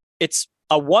it's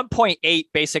a 1.8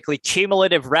 basically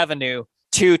cumulative revenue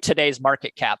to today's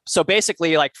market cap. So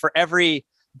basically, like for every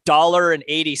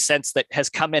 $1.80 that has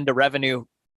come into revenue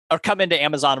or come into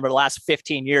Amazon over the last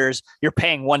 15 years, you're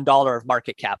paying $1 of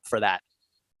market cap for that.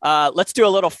 Let's do a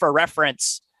little for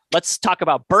reference. Let's talk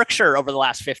about Berkshire over the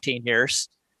last 15 years.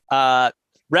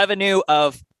 Revenue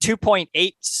of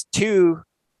 $2.82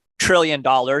 trillion.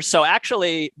 So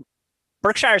actually,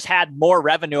 Berkshire's had more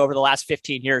revenue over the last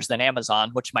 15 years than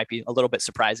Amazon, which might be a little bit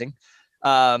surprising.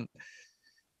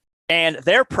 And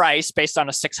their price, based on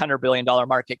a $600 billion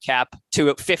market cap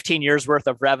to 15 years worth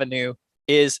of revenue,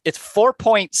 it's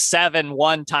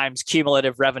 4.71 times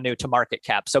cumulative revenue to market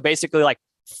cap. So basically, like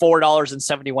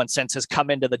 $4.71 has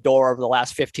come into the door over the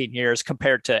last 15 years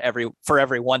compared to every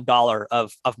 $1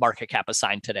 of market cap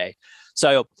assigned today.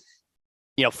 So,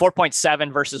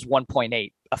 4.7 versus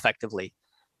 1.8 effectively.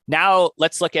 Now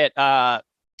let's look at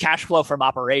cash flow from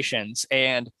operations,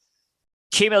 and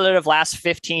cumulative last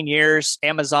 15 years,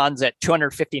 Amazon's at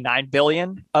 259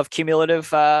 billion of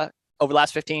cumulative over the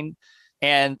last 15.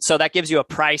 And so that gives you a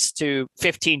price to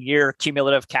 15-year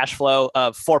cumulative cash flow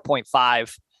of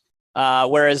 4.5.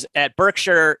 Whereas at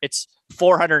Berkshire, it's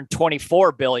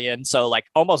 424 billion. So like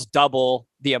almost double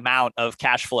the amount of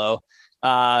cash flow.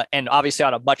 And obviously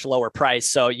on a much lower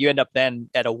price. So you end up then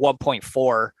at a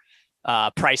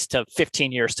 1.4 price to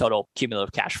 15 years total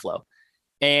cumulative cash flow.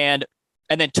 And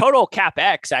then total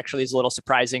CapEx actually is a little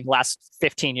surprising. Last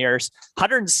 15 years,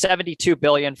 172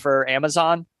 billion for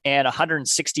Amazon and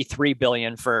 163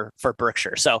 billion for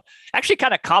Berkshire. So actually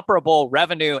kind of comparable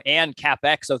revenue and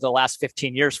CapEx over the last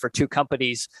 15 years for two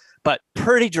companies, but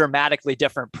pretty dramatically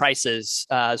different prices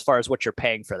as far as what you're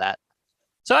paying for that.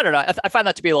 So I don't know. I find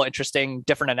that to be a little interesting,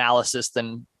 different analysis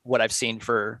than what I've seen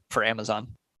for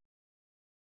Amazon.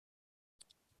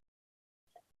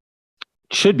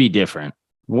 Should be different.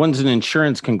 One's an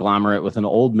insurance conglomerate with an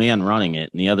old man running it,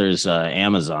 and the other's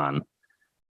Amazon.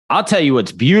 I'll tell you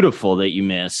what's beautiful that you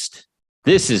missed.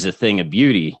 This is a thing of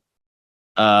beauty.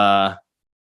 Hang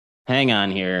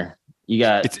on here. You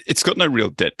got it's got no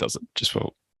real debt, does it?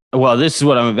 Well, this is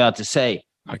what I'm about to say.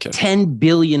 Okay. $10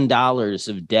 billion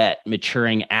of debt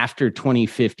maturing after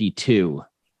 2052.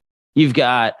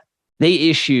 They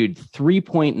issued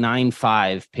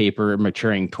 3.95 paper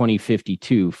maturing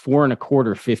 2052,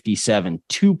 4.25 57,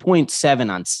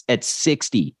 2.7 at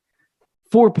 60,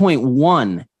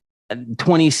 4.1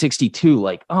 2062.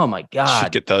 Like, oh my God.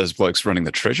 Should get those blokes running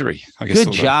the treasury. I guess.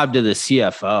 Good job to the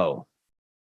CFO.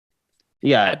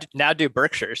 Yeah. Now do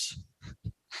Berkshire's.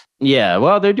 Yeah.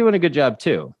 Well, they're doing a good job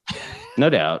too. No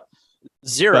doubt.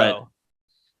 Zero.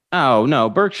 Oh, no.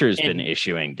 Berkshire's been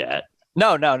issuing debt.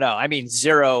 No. I mean,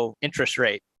 zero interest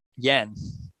rate yen.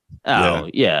 Oh,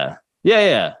 yeah.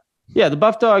 Yeah, the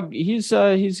Buff Dog, he's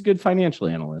a good financial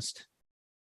analyst.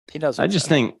 He knows. I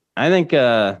think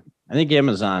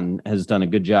Amazon has done a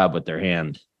good job with their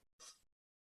hand.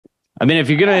 I mean, if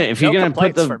you're gonna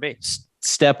put the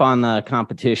step on the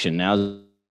competition now,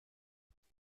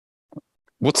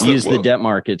 use the debt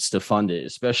markets to fund it,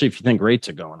 especially if you think rates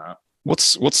are going up.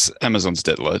 What's Amazon's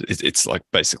debt load? It's like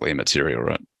basically immaterial,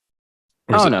 right?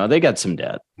 No, they got some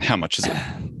debt. How much is it?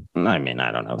 I mean,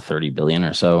 I don't know, 30 billion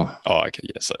or so. Oh, okay,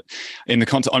 yeah. So in the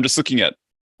context, I'm just looking at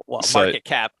market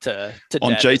cap to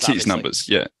on JT's numbers,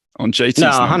 yeah. On JT's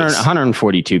numbers,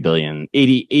 142 billion,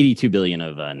 82 billion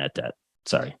of net debt.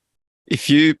 Sorry. If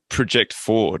you project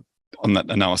forward on that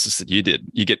analysis that you did,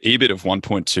 you get EBIT of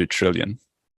 1.2 trillion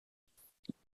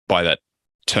by that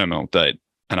terminal date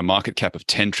and a market cap of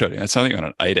 10 trillion. That's only on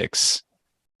an 8x.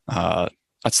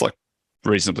 That's like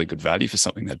reasonably good value for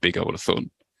something that big, I would have thought.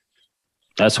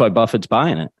 That's why Buffett's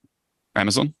buying it.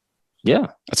 Amazon? Yeah.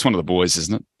 That's one of the boys,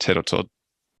 isn't it? Ted or Todd?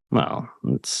 Well,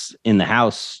 it's in the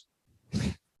house.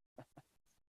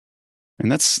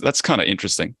 And that's kind of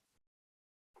interesting.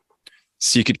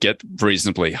 So you could get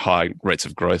reasonably high rates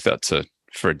of growth out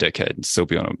for a decade and still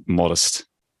be on a modest.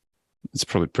 It's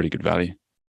probably pretty good value.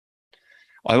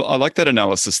 I like that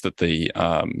analysis that the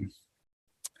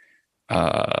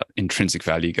intrinsic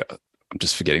value. I'm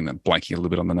just forgetting that, blanking a little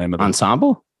bit on the name of it.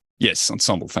 Ensemble. Yes,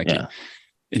 Ensemble. Thank you.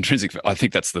 Intrinsic. I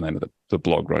think that's the name of the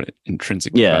blog, right?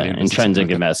 Intrinsic. value.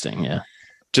 Intrinsic investing. Yeah.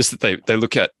 Just that they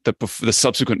look at the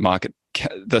subsequent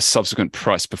the subsequent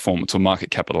price performance or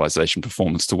market capitalization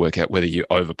performance to work out whether you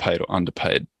overpaid or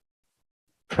underpaid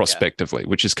prospectively,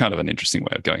 which is kind of an interesting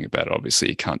way of going about it. Obviously,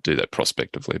 you can't do that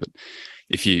prospectively, but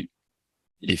if you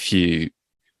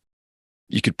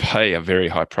could pay a very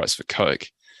high price for Coke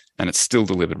and it still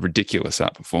delivered ridiculous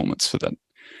outperformance for that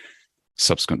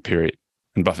subsequent period.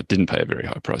 And Buffett didn't pay a very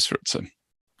high price for it. So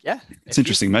yeah, it's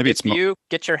interesting. Maybe it's you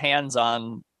get your hands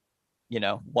on,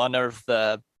 one of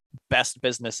the best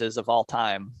businesses of all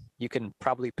time, you can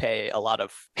probably pay a lot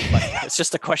of money. It's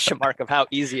just a question mark of how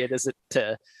easy it is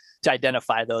to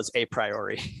identify those a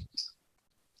priori.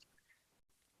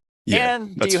 Yeah,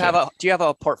 and do you have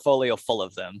a portfolio full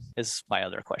of them? Is my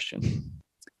other question.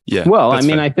 Yeah. Well, I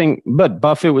mean, fair. I think, but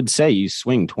Buffett would say you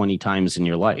swing 20 times in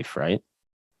your life, right?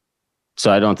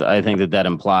 So I think that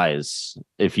implies,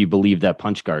 if you believe that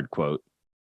punch card quote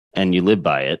and you live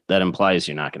by it, that implies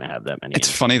you're not going to have that many.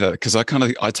 It's funny though, because I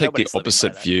take the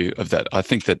opposite view of that. I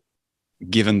think that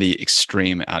given the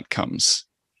extreme outcomes,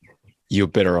 you're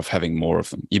better off having more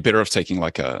of them. You're better off taking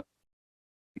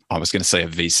I was going to say a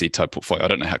VC type portfolio. I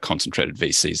don't know how concentrated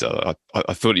VCs are.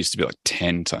 I thought it used to be like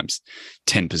 10 times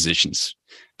 10 positions,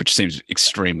 which seems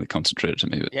extremely concentrated to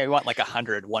me. But yeah, you want like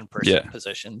 100 one-person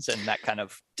positions and that kind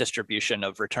of distribution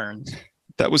of returns.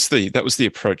 That was the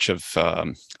approach of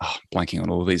blanking on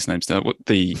all of these names now. What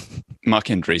the Mark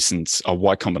Andreessen's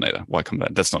Y Combinator.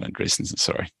 That's not Andreessen's.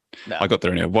 Sorry, no. I got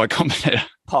there anyway. Y Combinator.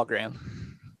 Paul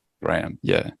Graham.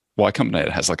 Yeah. Y Combinator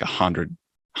has like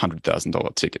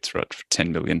 $100,000 tickets, right, for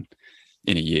 10 million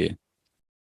in a year.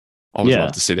 I would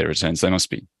love to see their returns. They must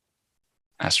be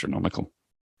astronomical.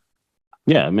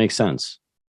 Yeah, it makes sense.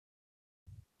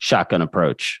 Shotgun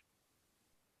approach.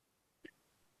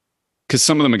 Because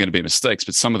some of them are going to be mistakes,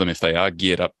 but some of them, if they are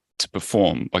geared up to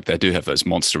perform, like they do have those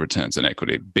monster returns in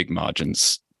equity, big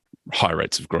margins, high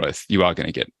rates of growth, you are going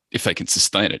to get, if they can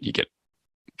sustain it, you get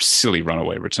silly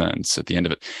runaway returns at the end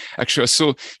of it. Actually,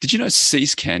 did you know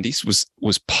See's Candies was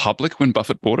public when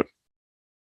Buffett bought it?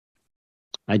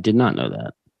 I did not know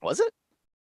that. Was it?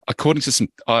 According to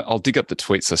I'll dig up the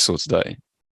tweets I saw today.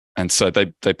 And so they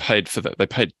paid for that. They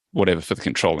paid whatever for the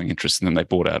controlling interest, and then they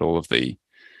bought out all of the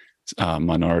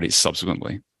minorities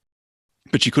subsequently.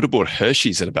 But you could have bought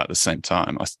Hershey's at about the same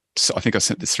time. I think I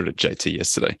sent this through to JT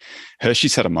yesterday.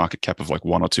 Hershey's had a market cap of like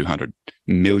 $100 or $200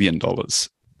 million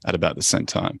at about the same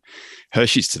time.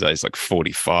 Hershey's today is like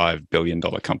 $45 billion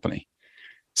company,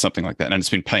 something like that. And it's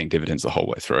been paying dividends the whole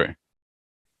way through.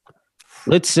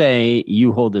 Let's say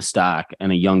you hold the stock and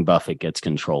a young Buffett gets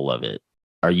control of it.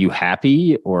 Are you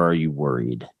happy or are you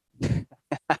worried?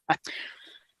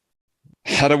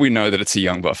 How do we know that it's a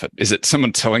young Buffett? Is it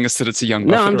someone telling us that it's a young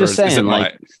Buffett? No, I'm just saying,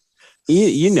 like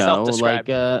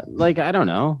I don't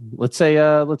know. Let's say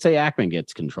Ackman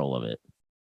gets control of it.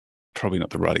 Probably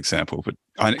not the right example, but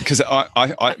because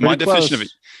my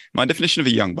definition of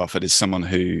a young Buffett is someone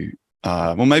who,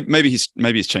 maybe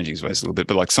he's changing his ways a little bit,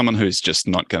 but like someone who's just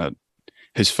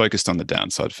who's focused on the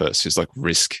downside first, who's like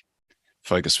risk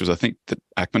focused. Because I think that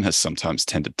Ackman has sometimes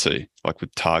tended to, like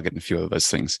with Target and a few of those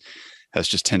things, has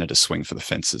just tended to swing for the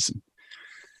fences.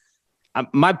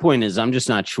 My point is, I'm just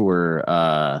not sure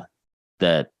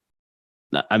that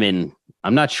I mean,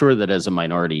 I'm not sure that as a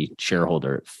minority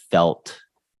shareholder, it felt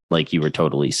like you were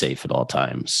totally safe at all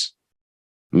times.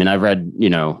 I mean, I've read,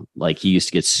 like he used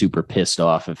to get super pissed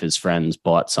off if his friends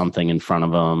bought something in front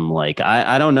of him. Like,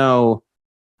 I don't know.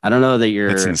 I don't know that you're.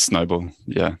 That's in the snowball.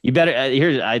 Yeah. You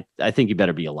better I think you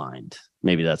better be aligned.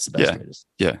 Maybe that's the best way to say.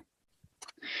 Yeah.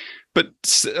 But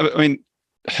I mean,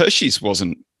 Hershey's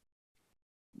wasn't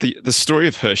the story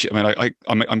of Hershey. I mean,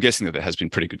 I'm guessing that there has been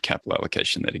pretty good capital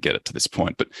allocation there to get it to this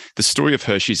point. But the story of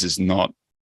Hershey's is not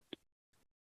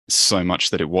so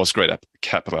much that it was great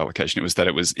capital allocation. It was that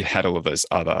it had all of those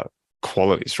other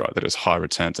qualities, right? That it was high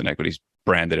returns and equities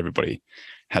brand that everybody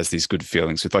has these good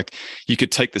feelings with. Like you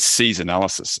could take the C's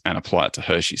analysis and apply it to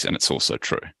Hershey's, and it's also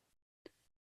true.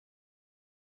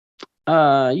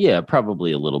 Yeah,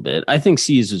 probably a little bit. I think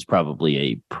C's was probably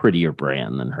a prettier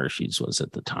brand than Hershey's was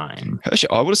at the time.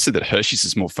 I would have said that Hershey's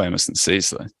is more famous than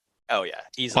C's, though. Oh yeah,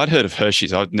 easily. I'd heard of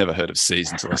Hershey's. I'd never heard of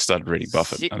C's until I started reading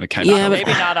Buffett, and it came. Yeah,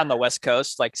 maybe not on the West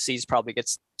Coast. Like C's probably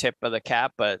gets tip of the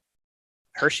cap, but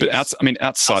Hershey's. But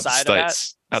outside the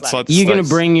states, you're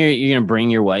gonna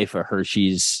bring your wife a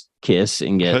Hershey's Kiss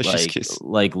and get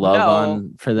like love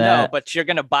on for that. No, but you're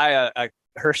gonna buy a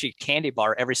Hershey candy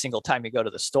bar every single time you go to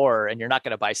the store, and you're not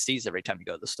going to buy C's every time you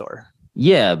go to the store.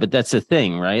 Yeah, but that's the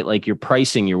thing, right? Like you're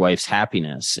pricing your wife's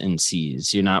happiness in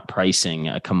C's. You're not pricing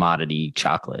a commodity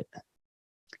chocolate.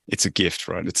 It's a gift,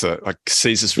 right? It's like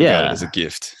C's is regarded as a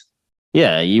gift.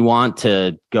 Yeah, you want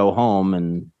to go home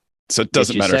and so it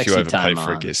doesn't matter if you overpay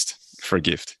for a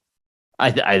gift.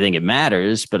 I think it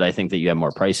matters, but I think that you have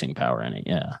more pricing power in it.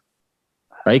 Yeah.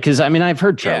 Right. Because I mean, I've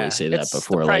heard Charlie say that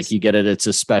before. Like you get it, it's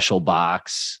a special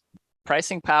box.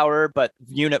 Pricing power, but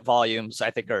unit volumes, I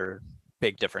think, are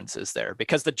big differences there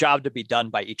because the job to be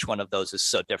done by each one of those is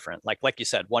so different. Like you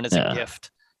said, one is a gift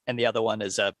and the other one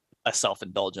is a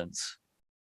self-indulgence.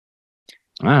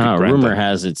 I don't know. Rumor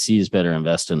has it C's better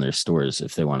invest in their stores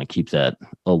if they want to keep that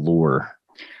allure.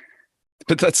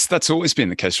 But that's always been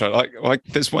the case, right? Like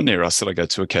there's one near us that I go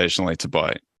to occasionally to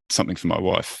buy something for my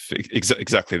wife.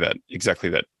 Exactly that.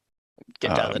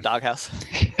 Get down to the doghouse.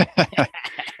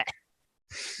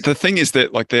 The thing is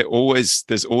that like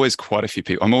there's always quite a few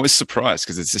people. I'm always surprised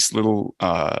because it's this little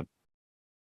like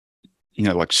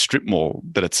strip mall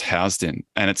that it's housed in,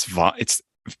 and it's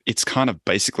kind of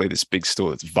basically this big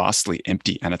store that's vastly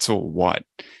empty and it's all white,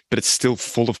 but it's still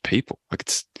full of people. Like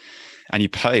and you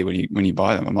pay when you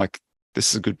buy them. I'm like, this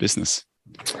is a good business.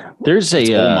 There's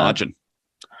all margin.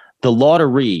 The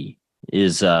Lotterie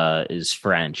is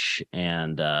French,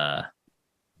 and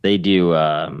they do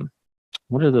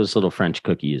what are those little French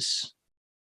cookies?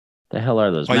 The hell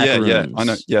are those? Macaroons. Yeah, I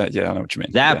know. Yeah, I know what you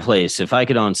mean. That place, if I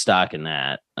could own stock in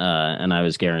that, and I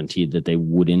was guaranteed that they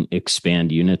wouldn't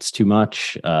expand units too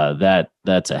much,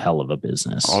 that's a hell of a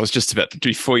business. I was just about to,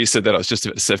 before you said that, I was just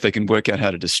about to say if they can work out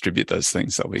how to distribute those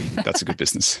things, that's a good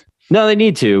business. No, they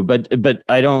need to, but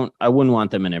I wouldn't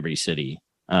want them in every city.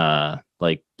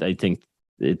 Like I think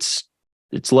it's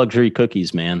luxury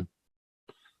cookies, man.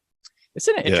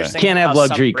 Isn't it interesting? Can't have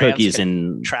luxury cookies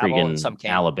in friggin'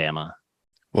 Alabama.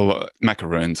 Well,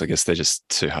 macaroons, I guess they're just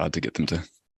too hard to get them to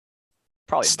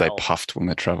probably stay puffed when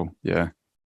they travel. Yeah.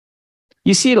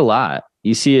 You see it a lot.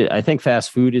 You see it. I think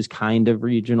fast food is kind of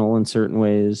regional in certain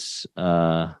ways.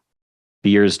 Beer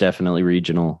is definitely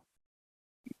regional.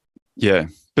 Yeah.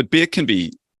 But beer can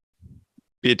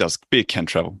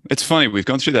travel. It's funny. We've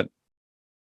gone through that.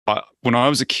 When I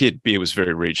was a kid, beer was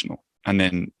very regional. And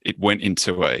then it went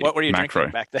into what were you macro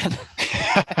drinking back then?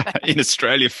 In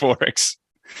Australia, Forex.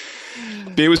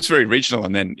 Beer was very regional,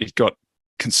 and then it got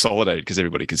consolidated because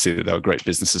everybody could see that they were great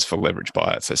businesses for leverage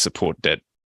buyouts. They support debt,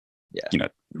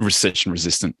 recession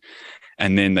resistant.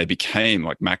 And then they became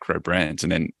like macro brands.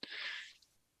 And then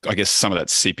I guess some of that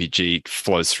CPG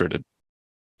flows through the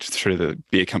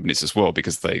beer companies as well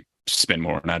because they spend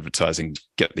more on advertising,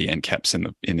 get the end caps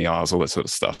in the aisles, all that sort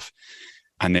of stuff.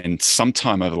 And then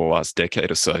sometime over the last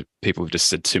decade or so, people have just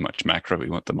said too much macro. We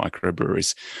want the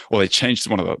microbreweries. Or they changed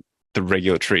one of the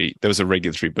regulatory. There was a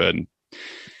regulatory burden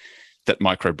that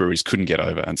microbreweries couldn't get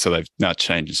over, and so they've now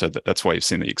changed. So that's why you've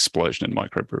seen the explosion in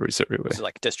microbreweries everywhere. Is it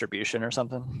like distribution or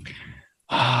something?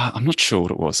 I'm not sure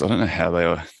what it was. I don't know how they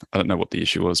were. I don't know what the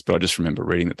issue was, but I just remember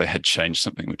reading that they had changed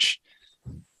something which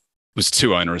was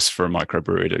too onerous for a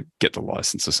microbrewery to get the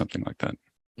license or something like that.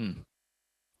 Mm.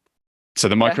 So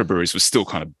the microbreweries were still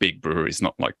kind of big breweries,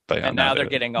 not like they are now. And now they're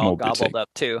getting all gobbled up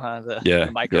too, huh?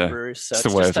 The microbreweries. So it's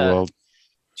the way of the world.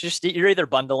 Just you're either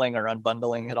bundling or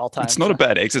unbundling at all times. It's not a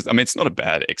bad exit. I mean, it's not a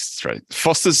bad exit rate.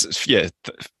 Foster's,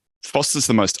 Foster's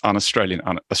the most un-Australian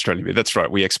beer. That's right.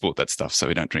 We export that stuff, so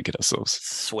we don't drink it ourselves.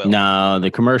 Swill. No,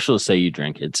 the commercials say you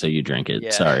drink it, so you drink it.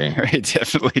 Yeah. Sorry. We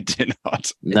definitely do not.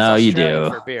 It's No, you Australian do.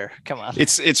 for beer. Come on.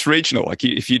 It's regional. Like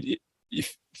if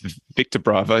Victor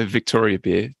Bravo, Victoria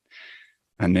beer,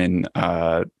 and then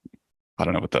I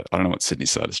don't know what Sydney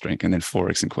ciders drink, and then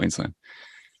Forex in Queensland.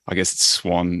 I guess it's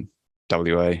Swan,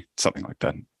 WA, something like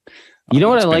that. You know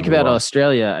what I It's been like a little about while.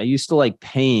 Australia? I used to like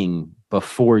paying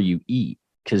before you eat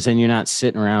because then you're not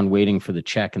sitting around waiting for the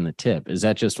check and the tip. Is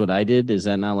that just what I did? Is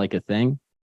that not like a thing?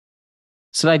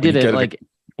 So I did You it go to the like,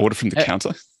 order from the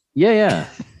counter. yeah.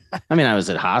 I mean, I was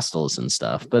at hostels and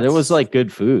stuff, but it was like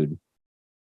good food.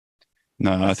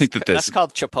 No, I think that that's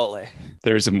called Chipotle.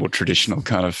 there is a more traditional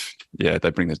kind of they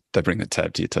bring the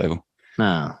tab to your table.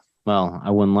 No, well,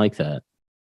 I wouldn't like that.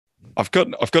 I've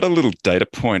got a little data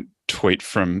point tweet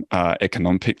from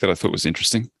Economic that I thought was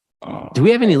interesting. Do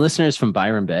we have any listeners from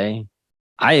Byron Bay?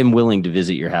 I am willing to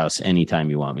visit your house anytime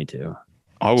you want me to.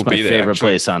 I will It's my be there. favorite Actually,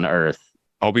 place on earth.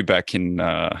 I'll be back in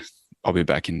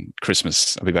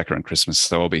Christmas. I'll be back around Christmas,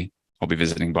 so I'll be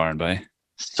visiting Byron Bay.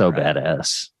 So Right.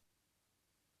 badass.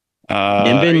 Uh,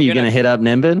 Nimbin, you you gonna gonna- hit up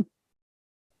Nimbin?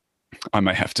 I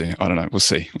may have to. I don't know. We'll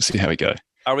see. We'll see how we go.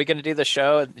 Are we going to do the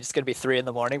show? It's going to be 3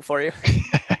 a.m. for you.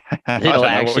 I don't It'll know what we're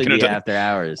actually gonna be do. after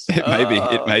hours. It may be.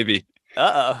 It Oh. may be.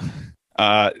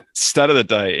 Uh-oh. Start of the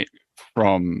day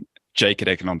from Jake at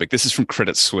Economic. This is from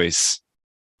Credit Suisse.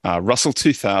 Russell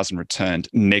 2000 returned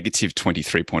negative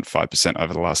 23.5%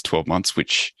 over the last 12 months,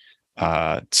 which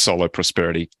Solo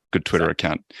Prosperity, good Twitter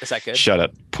account, Is that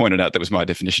good? pointed out that was my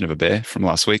definition of a bear from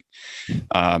last week.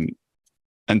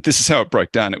 And this is how it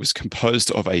broke down. It was composed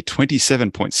of a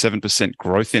 27.7%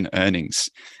 growth in earnings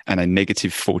and a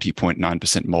negative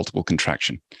 40.9% multiple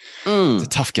contraction. It's a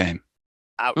tough game.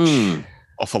 Ouch.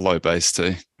 Off a low base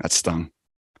too. That stung.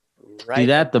 Right. See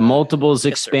that? The multiples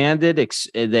Yes, sir. expanded.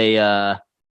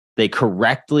 They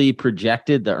correctly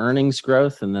projected the earnings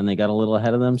growth, and then they got a little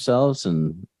ahead of themselves.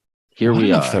 And here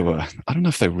we I don't know are. if I don't know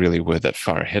if they really were that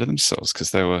far ahead of themselves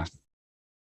because they were.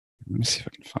 Let me see if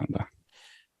I can find that.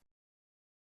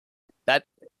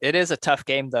 It is a tough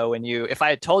game though. If I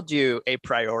had told you a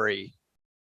priori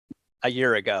a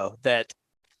year ago that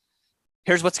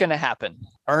here's what's going to happen,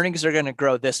 earnings are going to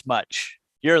grow this much,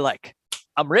 you're like,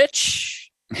 I'm rich.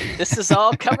 This is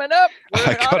all coming up. We're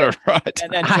I on got it right.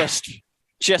 And then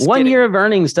just 1 getting year of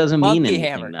earnings doesn't mean monkey anything.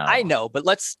 hammered. Though. I know, but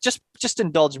let's just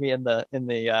indulge me in the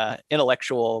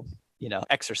intellectual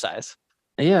exercise.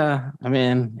 Yeah, I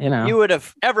mean,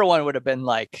 Everyone would have been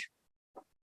like,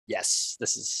 yes,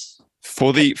 this is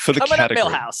For the coming up category.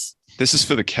 Millhouse. This is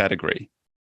for the category.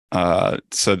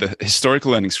 So the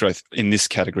historical earnings growth in this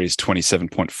category is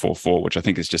 27.44, which I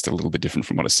think is just a little bit different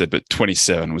from what I said, but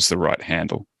 27 was the right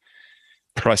handle.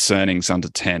 Price earnings under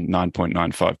 10,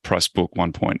 9.95. Price book,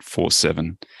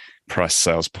 1.47. Price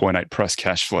sales, 0.8. Price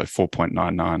cash flow,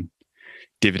 4.99.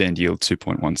 Dividend yield,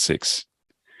 2.16.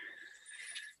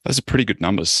 Those are pretty good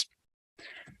numbers.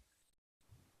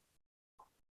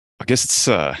 I guess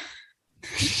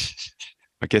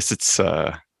it's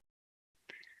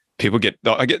people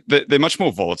they're much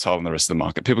more volatile than the rest of the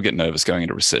market. People get nervous going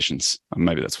into recessions.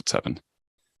 Maybe that's what's happened.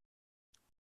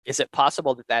 Is it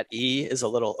possible that E is a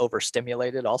little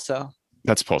overstimulated also?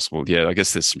 That's possible. Yeah, I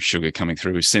guess there's some sugar coming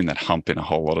through. We've seen that hump in a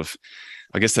whole lot of.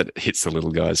 I guess that hits the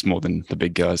little guys more than the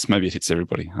big guys. Maybe it hits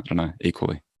everybody. I don't know,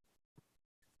 equally.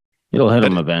 it'll hit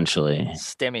them eventually.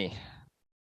 Stimmy.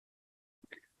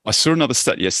 I saw another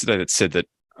stat yesterday that said that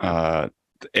the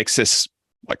excess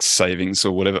like savings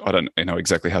or whatever, I don't know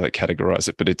exactly how they categorize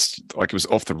it, but it's like it was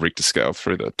off the Richter scale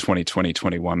through the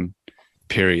 2020-21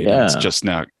 period. Yeah.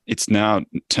 It's now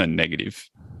turned negative,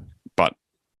 but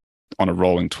on a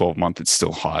rolling 12-month, it's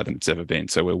still higher than it's ever been.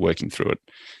 So we're working through it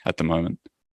at the moment.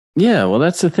 Yeah, well,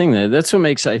 that's the thing. That's what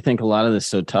makes I think a lot of this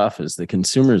so tough is the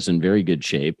consumer's in very good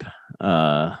shape.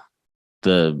 The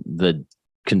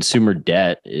consumer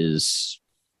debt is,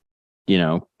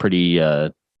 pretty.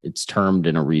 It's termed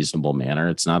in a reasonable manner.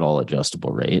 It's not all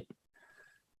adjustable rate.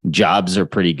 Jobs are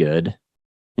pretty good.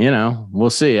 We'll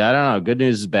see. I don't know. Good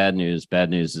news is bad news. Bad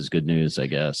news is good news, I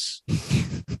guess.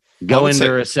 Go into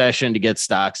a recession to get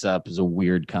stocks up is a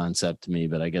weird concept to me,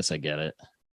 but I guess I get it.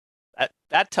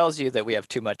 That tells you that we have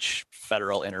too much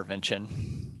federal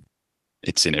intervention.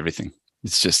 It's in everything.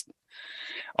 It's just,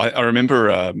 I remember.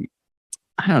 I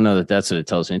don't know that that's what it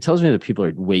tells me. It tells me that people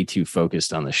are way too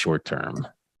focused on the short term.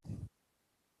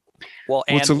 Well,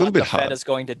 and it's a little what bit the Fed hard. is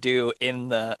going to do in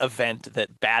the event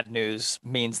that bad news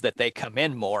means that they come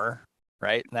in more,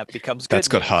 right? And that becomes good. That's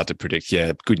got news. hard to predict.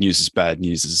 Yeah, good news is bad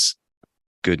news is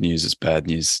good news is bad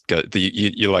news.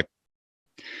 You're like,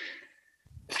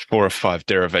 4 or 5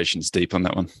 derivations deep on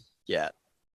that one. Yeah.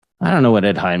 I don't know what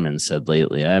Ed Hyman said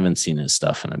lately. I haven't seen his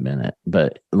stuff in a minute,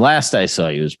 but last I saw,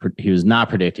 he was not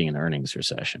predicting an earnings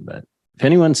recession. But if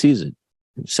anyone sees it,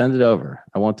 send it over.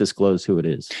 I won't disclose who it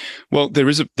is. Well, there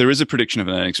is a prediction of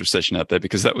an earnings recession out there,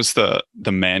 because that was the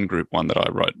Man Group one that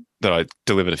I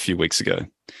delivered a few weeks ago.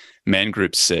 Man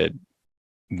Group said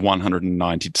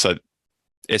 190. So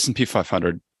S&P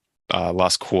 500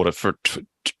 last quarter for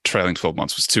trailing 12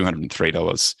 months was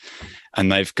 $203,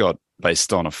 and they've got,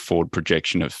 based on a forward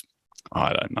projection of,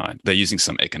 I don't know, they're using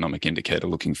some economic indicator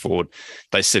looking forward.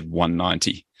 They said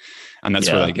 190, and that's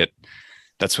where they get.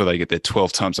 That's where they get their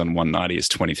 12 times on 190 is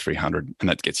 2,300, and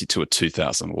that gets you to a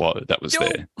 2,000 low. That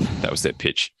was their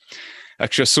pitch.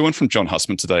 Actually, I saw one from John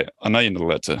Hussman today. I know you're not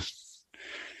allowed to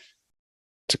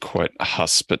quote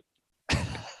Huss, but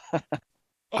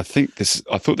I thought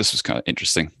this was kind of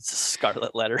interesting. It's a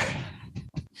scarlet letter.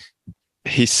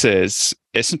 He says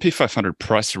S&P 500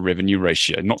 price to revenue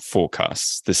ratio, not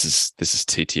forecasts. This is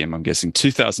TTM. I'm guessing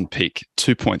 2000 peak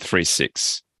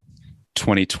 2.36.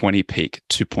 2020 peak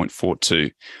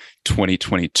 2.42,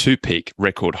 2022 peak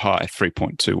record high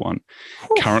 3.21,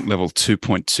 current level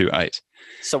 2.28.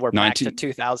 So we're back to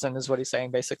 2000 is what he's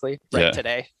saying basically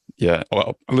today. Yeah,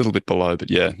 well, a little bit below,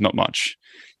 but yeah, not much.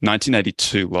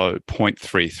 1982 low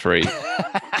 0.33.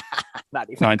 Not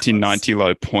even 1990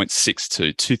 low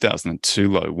 0.62,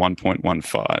 2002 low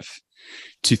 1.15,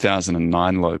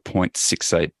 2009 low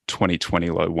 0.68, 2020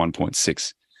 low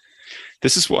 1.6.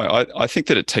 This is why I think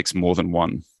that it takes more than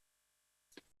one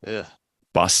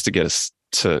bust to get us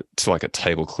to like a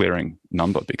table clearing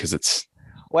number, because it's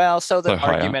so the so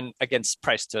argument against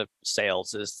price to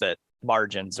sales is that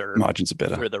margins are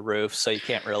better through the roof, so you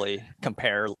can't really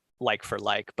compare like for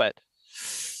like. But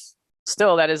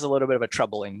still, that is a little bit of a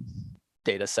troubling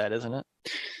data set, isn't it?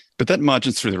 But that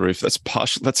margins through the roof, that's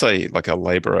partial. That's a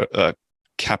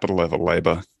capital level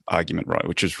labor argument, right?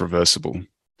 Which is reversible.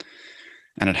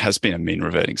 And it has been a mean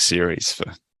reverting series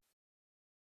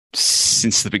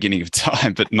since the beginning of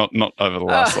time, but not over the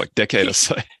last decade or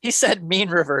so. He said mean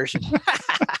reversion.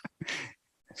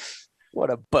 What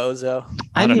a bozo.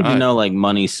 I don't even know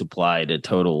money supply to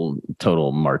total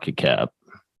market cap.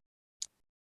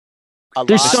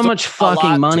 There's so much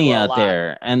fucking money out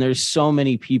there, and there's so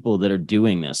many people that are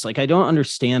doing this. I don't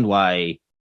understand why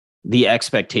the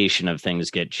expectation of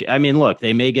things get cheap. I mean, look,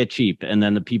 they may get cheap, and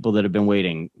then the people that have been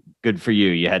waiting, good for you.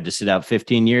 You had to sit out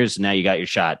 15 years. Now you got your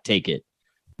shot. Take it.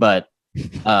 But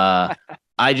I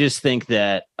just think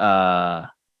that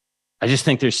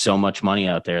there's so much money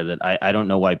out there that I don't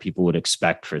know why people would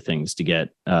expect for things to get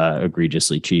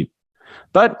egregiously cheap.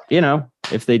 But,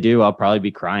 if they do, I'll probably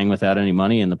be crying without any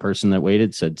money. And the person that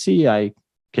waited said, see, I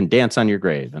can dance on your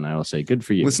grave. And I will say, good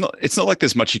for you. Well, it's not like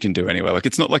there's much you can do anyway.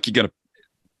 It's not like you're going to,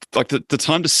 the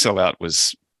time to sell out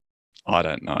was, I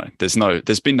don't know.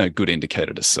 There's been no good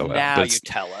indicator to sell out. Now you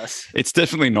tell us. It's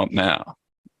definitely not now.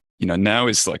 Now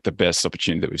is the best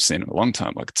opportunity that we've seen in a long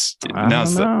time.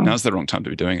 Now's the wrong time to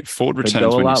be doing it. Forward returns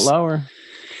could go a lot lower.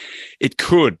 It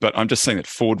could, but I'm just saying that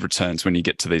forward returns when you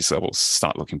get to these levels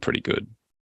start looking pretty good.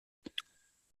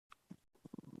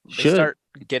 They start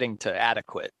getting to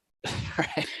adequate.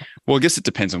 Right. Well, I guess it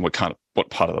depends on what part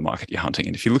of the market you're hunting.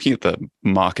 And if you're looking at the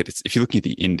market, if you're looking at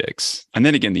the index, and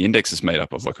then again, the index is made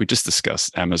up of, we just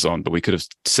discussed Amazon, but we could have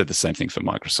said the same thing for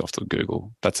Microsoft or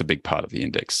Google. That's a big part of the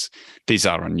index. These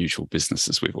are unusual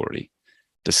businesses. We've already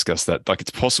discussed that. It's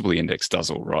possible the index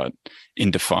does all right in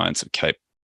defiance of Cape.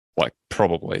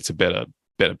 Probably it's a better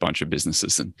bunch of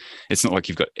businesses. And it's not like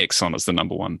you've got Exxon as the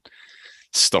number one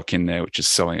stock in there, which is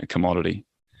selling a commodity.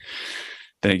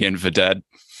 Then again, Verdad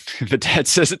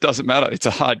says it doesn't matter. It's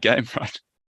a hard game, right?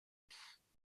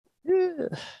 Yeah.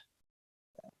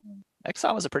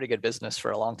 Exxon was a pretty good business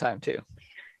for a long time too.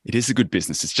 It is a good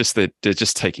business. It's just that they're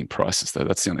just taking prices, though.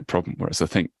 That's the only problem. Whereas I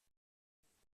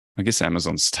guess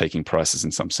Amazon's taking prices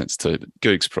in some sense too, but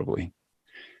Goog's probably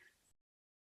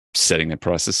setting their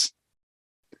prices.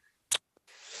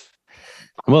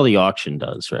 Well, the auction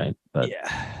does, right? But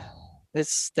yeah,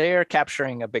 they're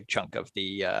capturing a big chunk of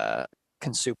the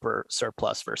consumer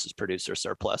surplus versus producer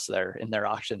surplus there in their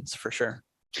auctions for sure.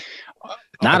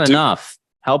 Not enough.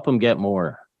 Help them get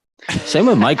more. Same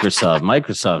with Microsoft.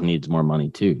 Microsoft needs more money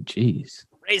too. Jeez.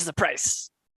 Raise the price.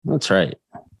 That's right.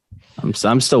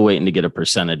 I'm still waiting to get a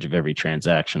percentage of every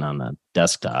transaction on the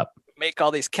desktop. Make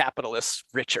all these capitalists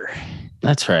richer.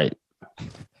 That's right.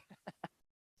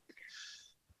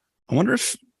 I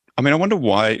wonder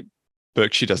why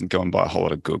Berkshire doesn't go and buy a whole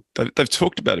lot of Google. They've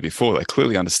talked about it before. They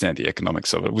clearly understand the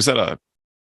economics of it. Was that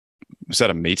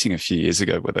a meeting a few years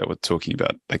ago where they were talking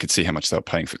about they could see how much they were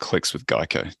paying for clicks with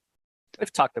Geico?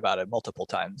 we've talked about it multiple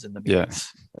times in the Yeah.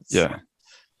 meetings. Yeah.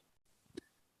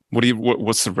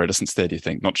 What's the reticence there, do you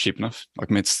think? Not cheap enough? Like,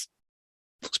 I mean,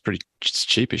 looks pretty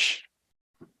cheapish.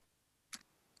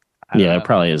 I don't Yeah, know. it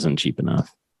probably isn't cheap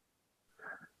enough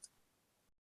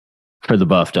for the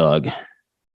buff dog.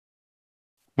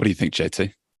 What do you think,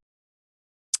 JT?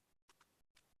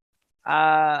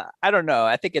 I don't know.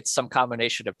 I think it's some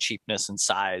combination of cheapness and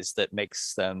size that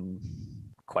makes them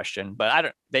question. But I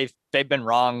don't. They've been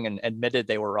wrong and admitted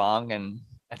they were wrong, and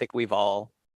I think we've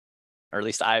all, or at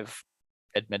least I've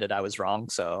admitted I was wrong.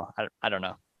 So I don't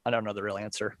know. I don't know the real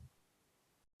answer.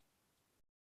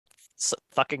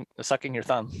 Sucking your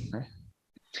thumb. Right?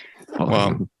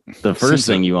 Well, The first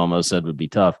thing you almost said would be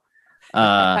tough.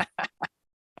 Yeah,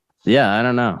 I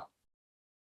don't know.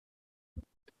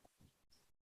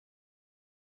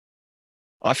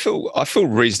 I feel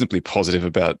reasonably positive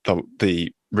about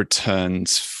the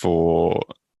returns for,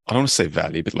 I don't want to say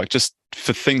value, but like just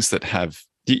for things that have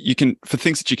you can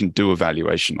do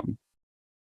evaluation on.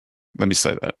 Let me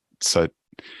say that. So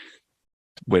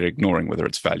we're ignoring whether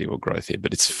it's value or growth here,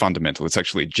 but it's fundamental. It's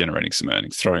actually generating some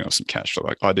earnings, throwing off some cash flow.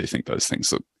 Like, I do think those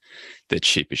things they're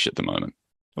cheapish at the moment.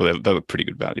 Well, they look pretty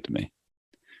good value to me.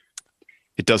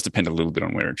 It does depend a little bit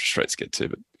on where interest rates get to,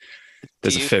 but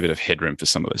there's a fair bit of headroom for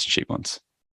some of those cheap ones.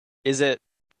 Is it,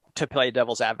 to play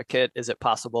devil's advocate, is it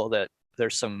possible that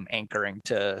there's some anchoring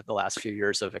to the last few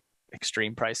years of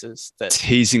extreme prices that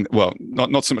teasing? Well,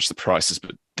 not so much the prices,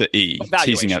 but the E.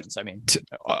 Teasing out. I mean,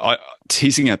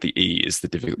 teasing out the E is the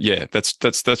difficult. Yeah, that's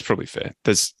probably fair.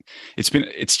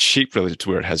 It's cheap relative to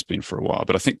where it has been for a while,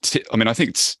 but I think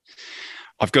it's.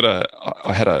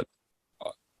 I had a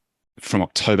from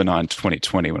October 9,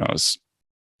 2020, when I was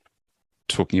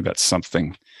talking about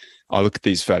something. I look at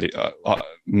these the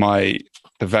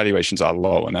valuations are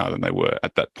lower now than they were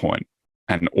at that point,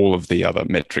 and all of the other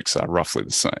metrics are roughly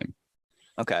the same.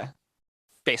 Okay.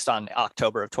 Based on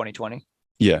October of 2020?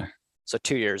 Yeah. So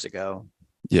 2 years ago.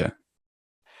 Yeah.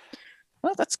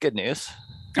 Well, that's good news.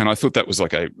 And I thought that was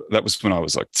when I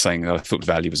was like saying that I thought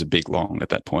value was a big long at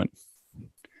that point,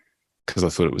 because I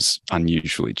thought it was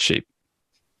unusually cheap.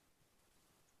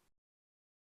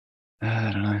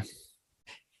 I don't know.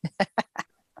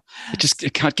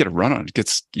 It can't get a run on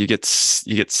it. You get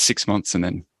 6 months and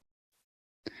then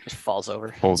just falls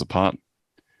apart.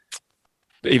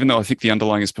 But even though I think the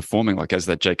underlying is performing, like as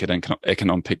that JK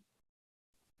economic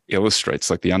illustrates,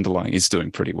 like the underlying is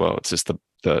doing pretty well. It's just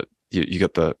you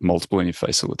got the multiple in your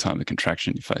face all the time, the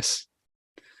contraction in your face.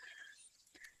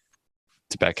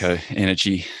 Tobacco,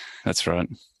 energy, that's right.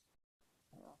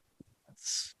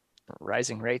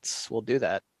 Rising rates will do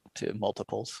that to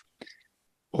multiples.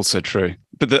 Also true,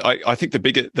 but I think the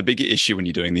bigger issue when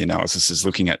you're doing the analysis is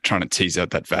looking at trying to tease out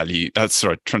that value.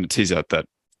 Trying to tease out that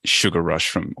sugar rush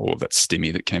from all of that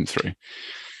stimmy that came through.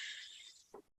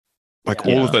 Like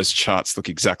all of those charts look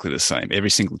exactly the same. Every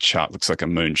single chart looks like a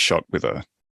moonshot with a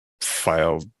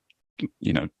failed,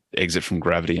 exit from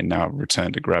gravity and now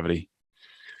return to gravity.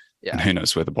 Yeah, and who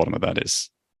knows where the bottom of that is.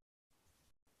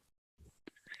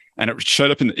 And it showed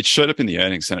up in the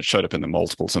earnings, and it showed up in the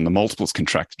multiples, and the multiples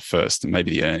contracted first, and maybe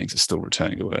the earnings are still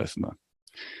returning to earth, and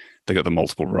they got the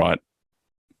multiple right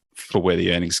for where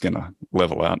the earnings are going to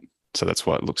level out. So that's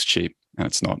why it looks cheap, and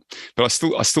it's not. But I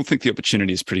still think the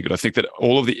opportunity is pretty good. I think that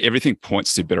everything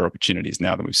points to better opportunities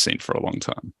now than we've seen for a long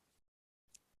time,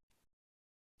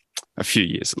 a few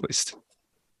years at least.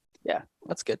 Yeah,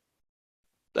 that's good.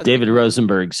 David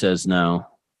Rosenberg says no.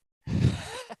 Okay,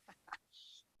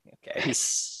 he's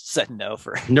said no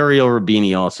for. Nouriel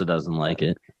Rubini also doesn't like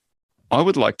it. I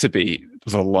would like to be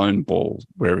the lone ball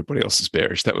where everybody else is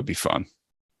bearish. That would be fun.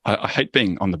 I hate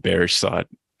being on the bearish side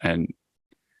and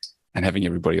having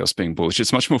everybody else being bullish.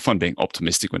 It's much more fun being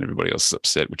optimistic when everybody else is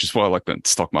upset, which is why I like when the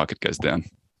stock market goes down.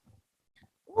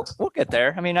 We'll get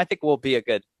there. I mean, I think we'll be a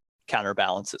good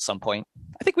counterbalance at some point.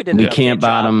 I think we did. We can't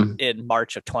bottom in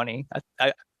March of 20.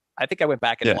 I think I went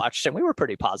back and watched, and we were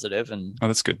pretty positive and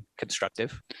that's good,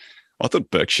 constructive. I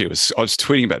thought Berkshire was. I was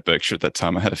tweeting about Berkshire at that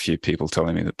time. I had a few people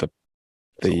telling me that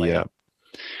I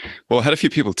had a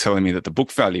few people telling me that the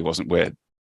book value wasn't where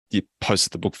you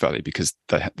posted the book value because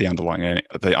the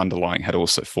underlying had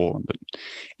also fallen. But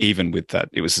even with that,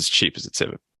 it was as cheap as it's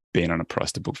ever been on a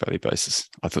price to book value basis.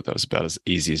 I thought that was about as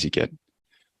easy as you get.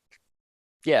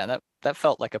 Yeah, that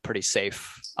felt like a pretty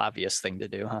safe, obvious thing to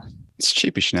do, huh? It's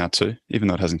cheapish now too, even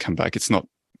though it hasn't come back. It's not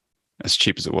as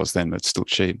cheap as it was then, but it's still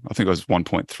cheap. I think it was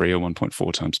 1.3 or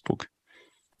 1.4 times book,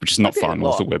 which is not far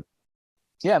north of web.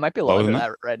 Yeah, it might be lower than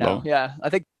that right now. Yeah,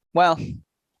 I think. Well,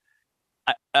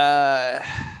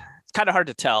 kind of hard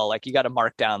to tell. Like you got to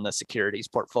mark down the securities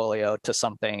portfolio to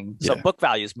something. So Yeah. book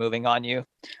value is moving on you,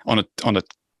 On a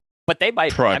but they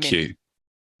might. pro I mean, Q.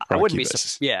 I wouldn't be.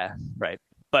 basis. Yeah, right.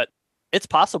 But it's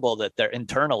possible that they're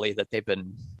internally that they've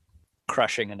been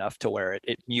crushing enough to where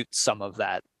it mutes some of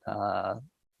that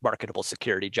marketable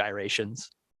security gyrations.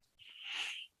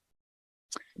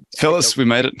 Fellas, we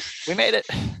made it. We made it.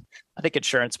 I think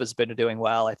insurance has been doing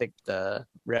well. I think the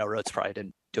railroads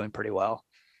probably doing pretty well.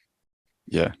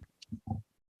 Yeah.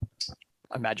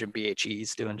 I imagine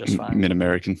BHE's doing just fine.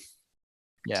 Mid-American.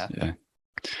 Yeah. Yeah.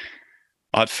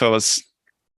 All right, fellas.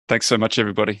 Thanks so much,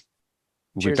 everybody.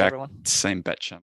 We'll Cheers, be back everyone. same bat channel.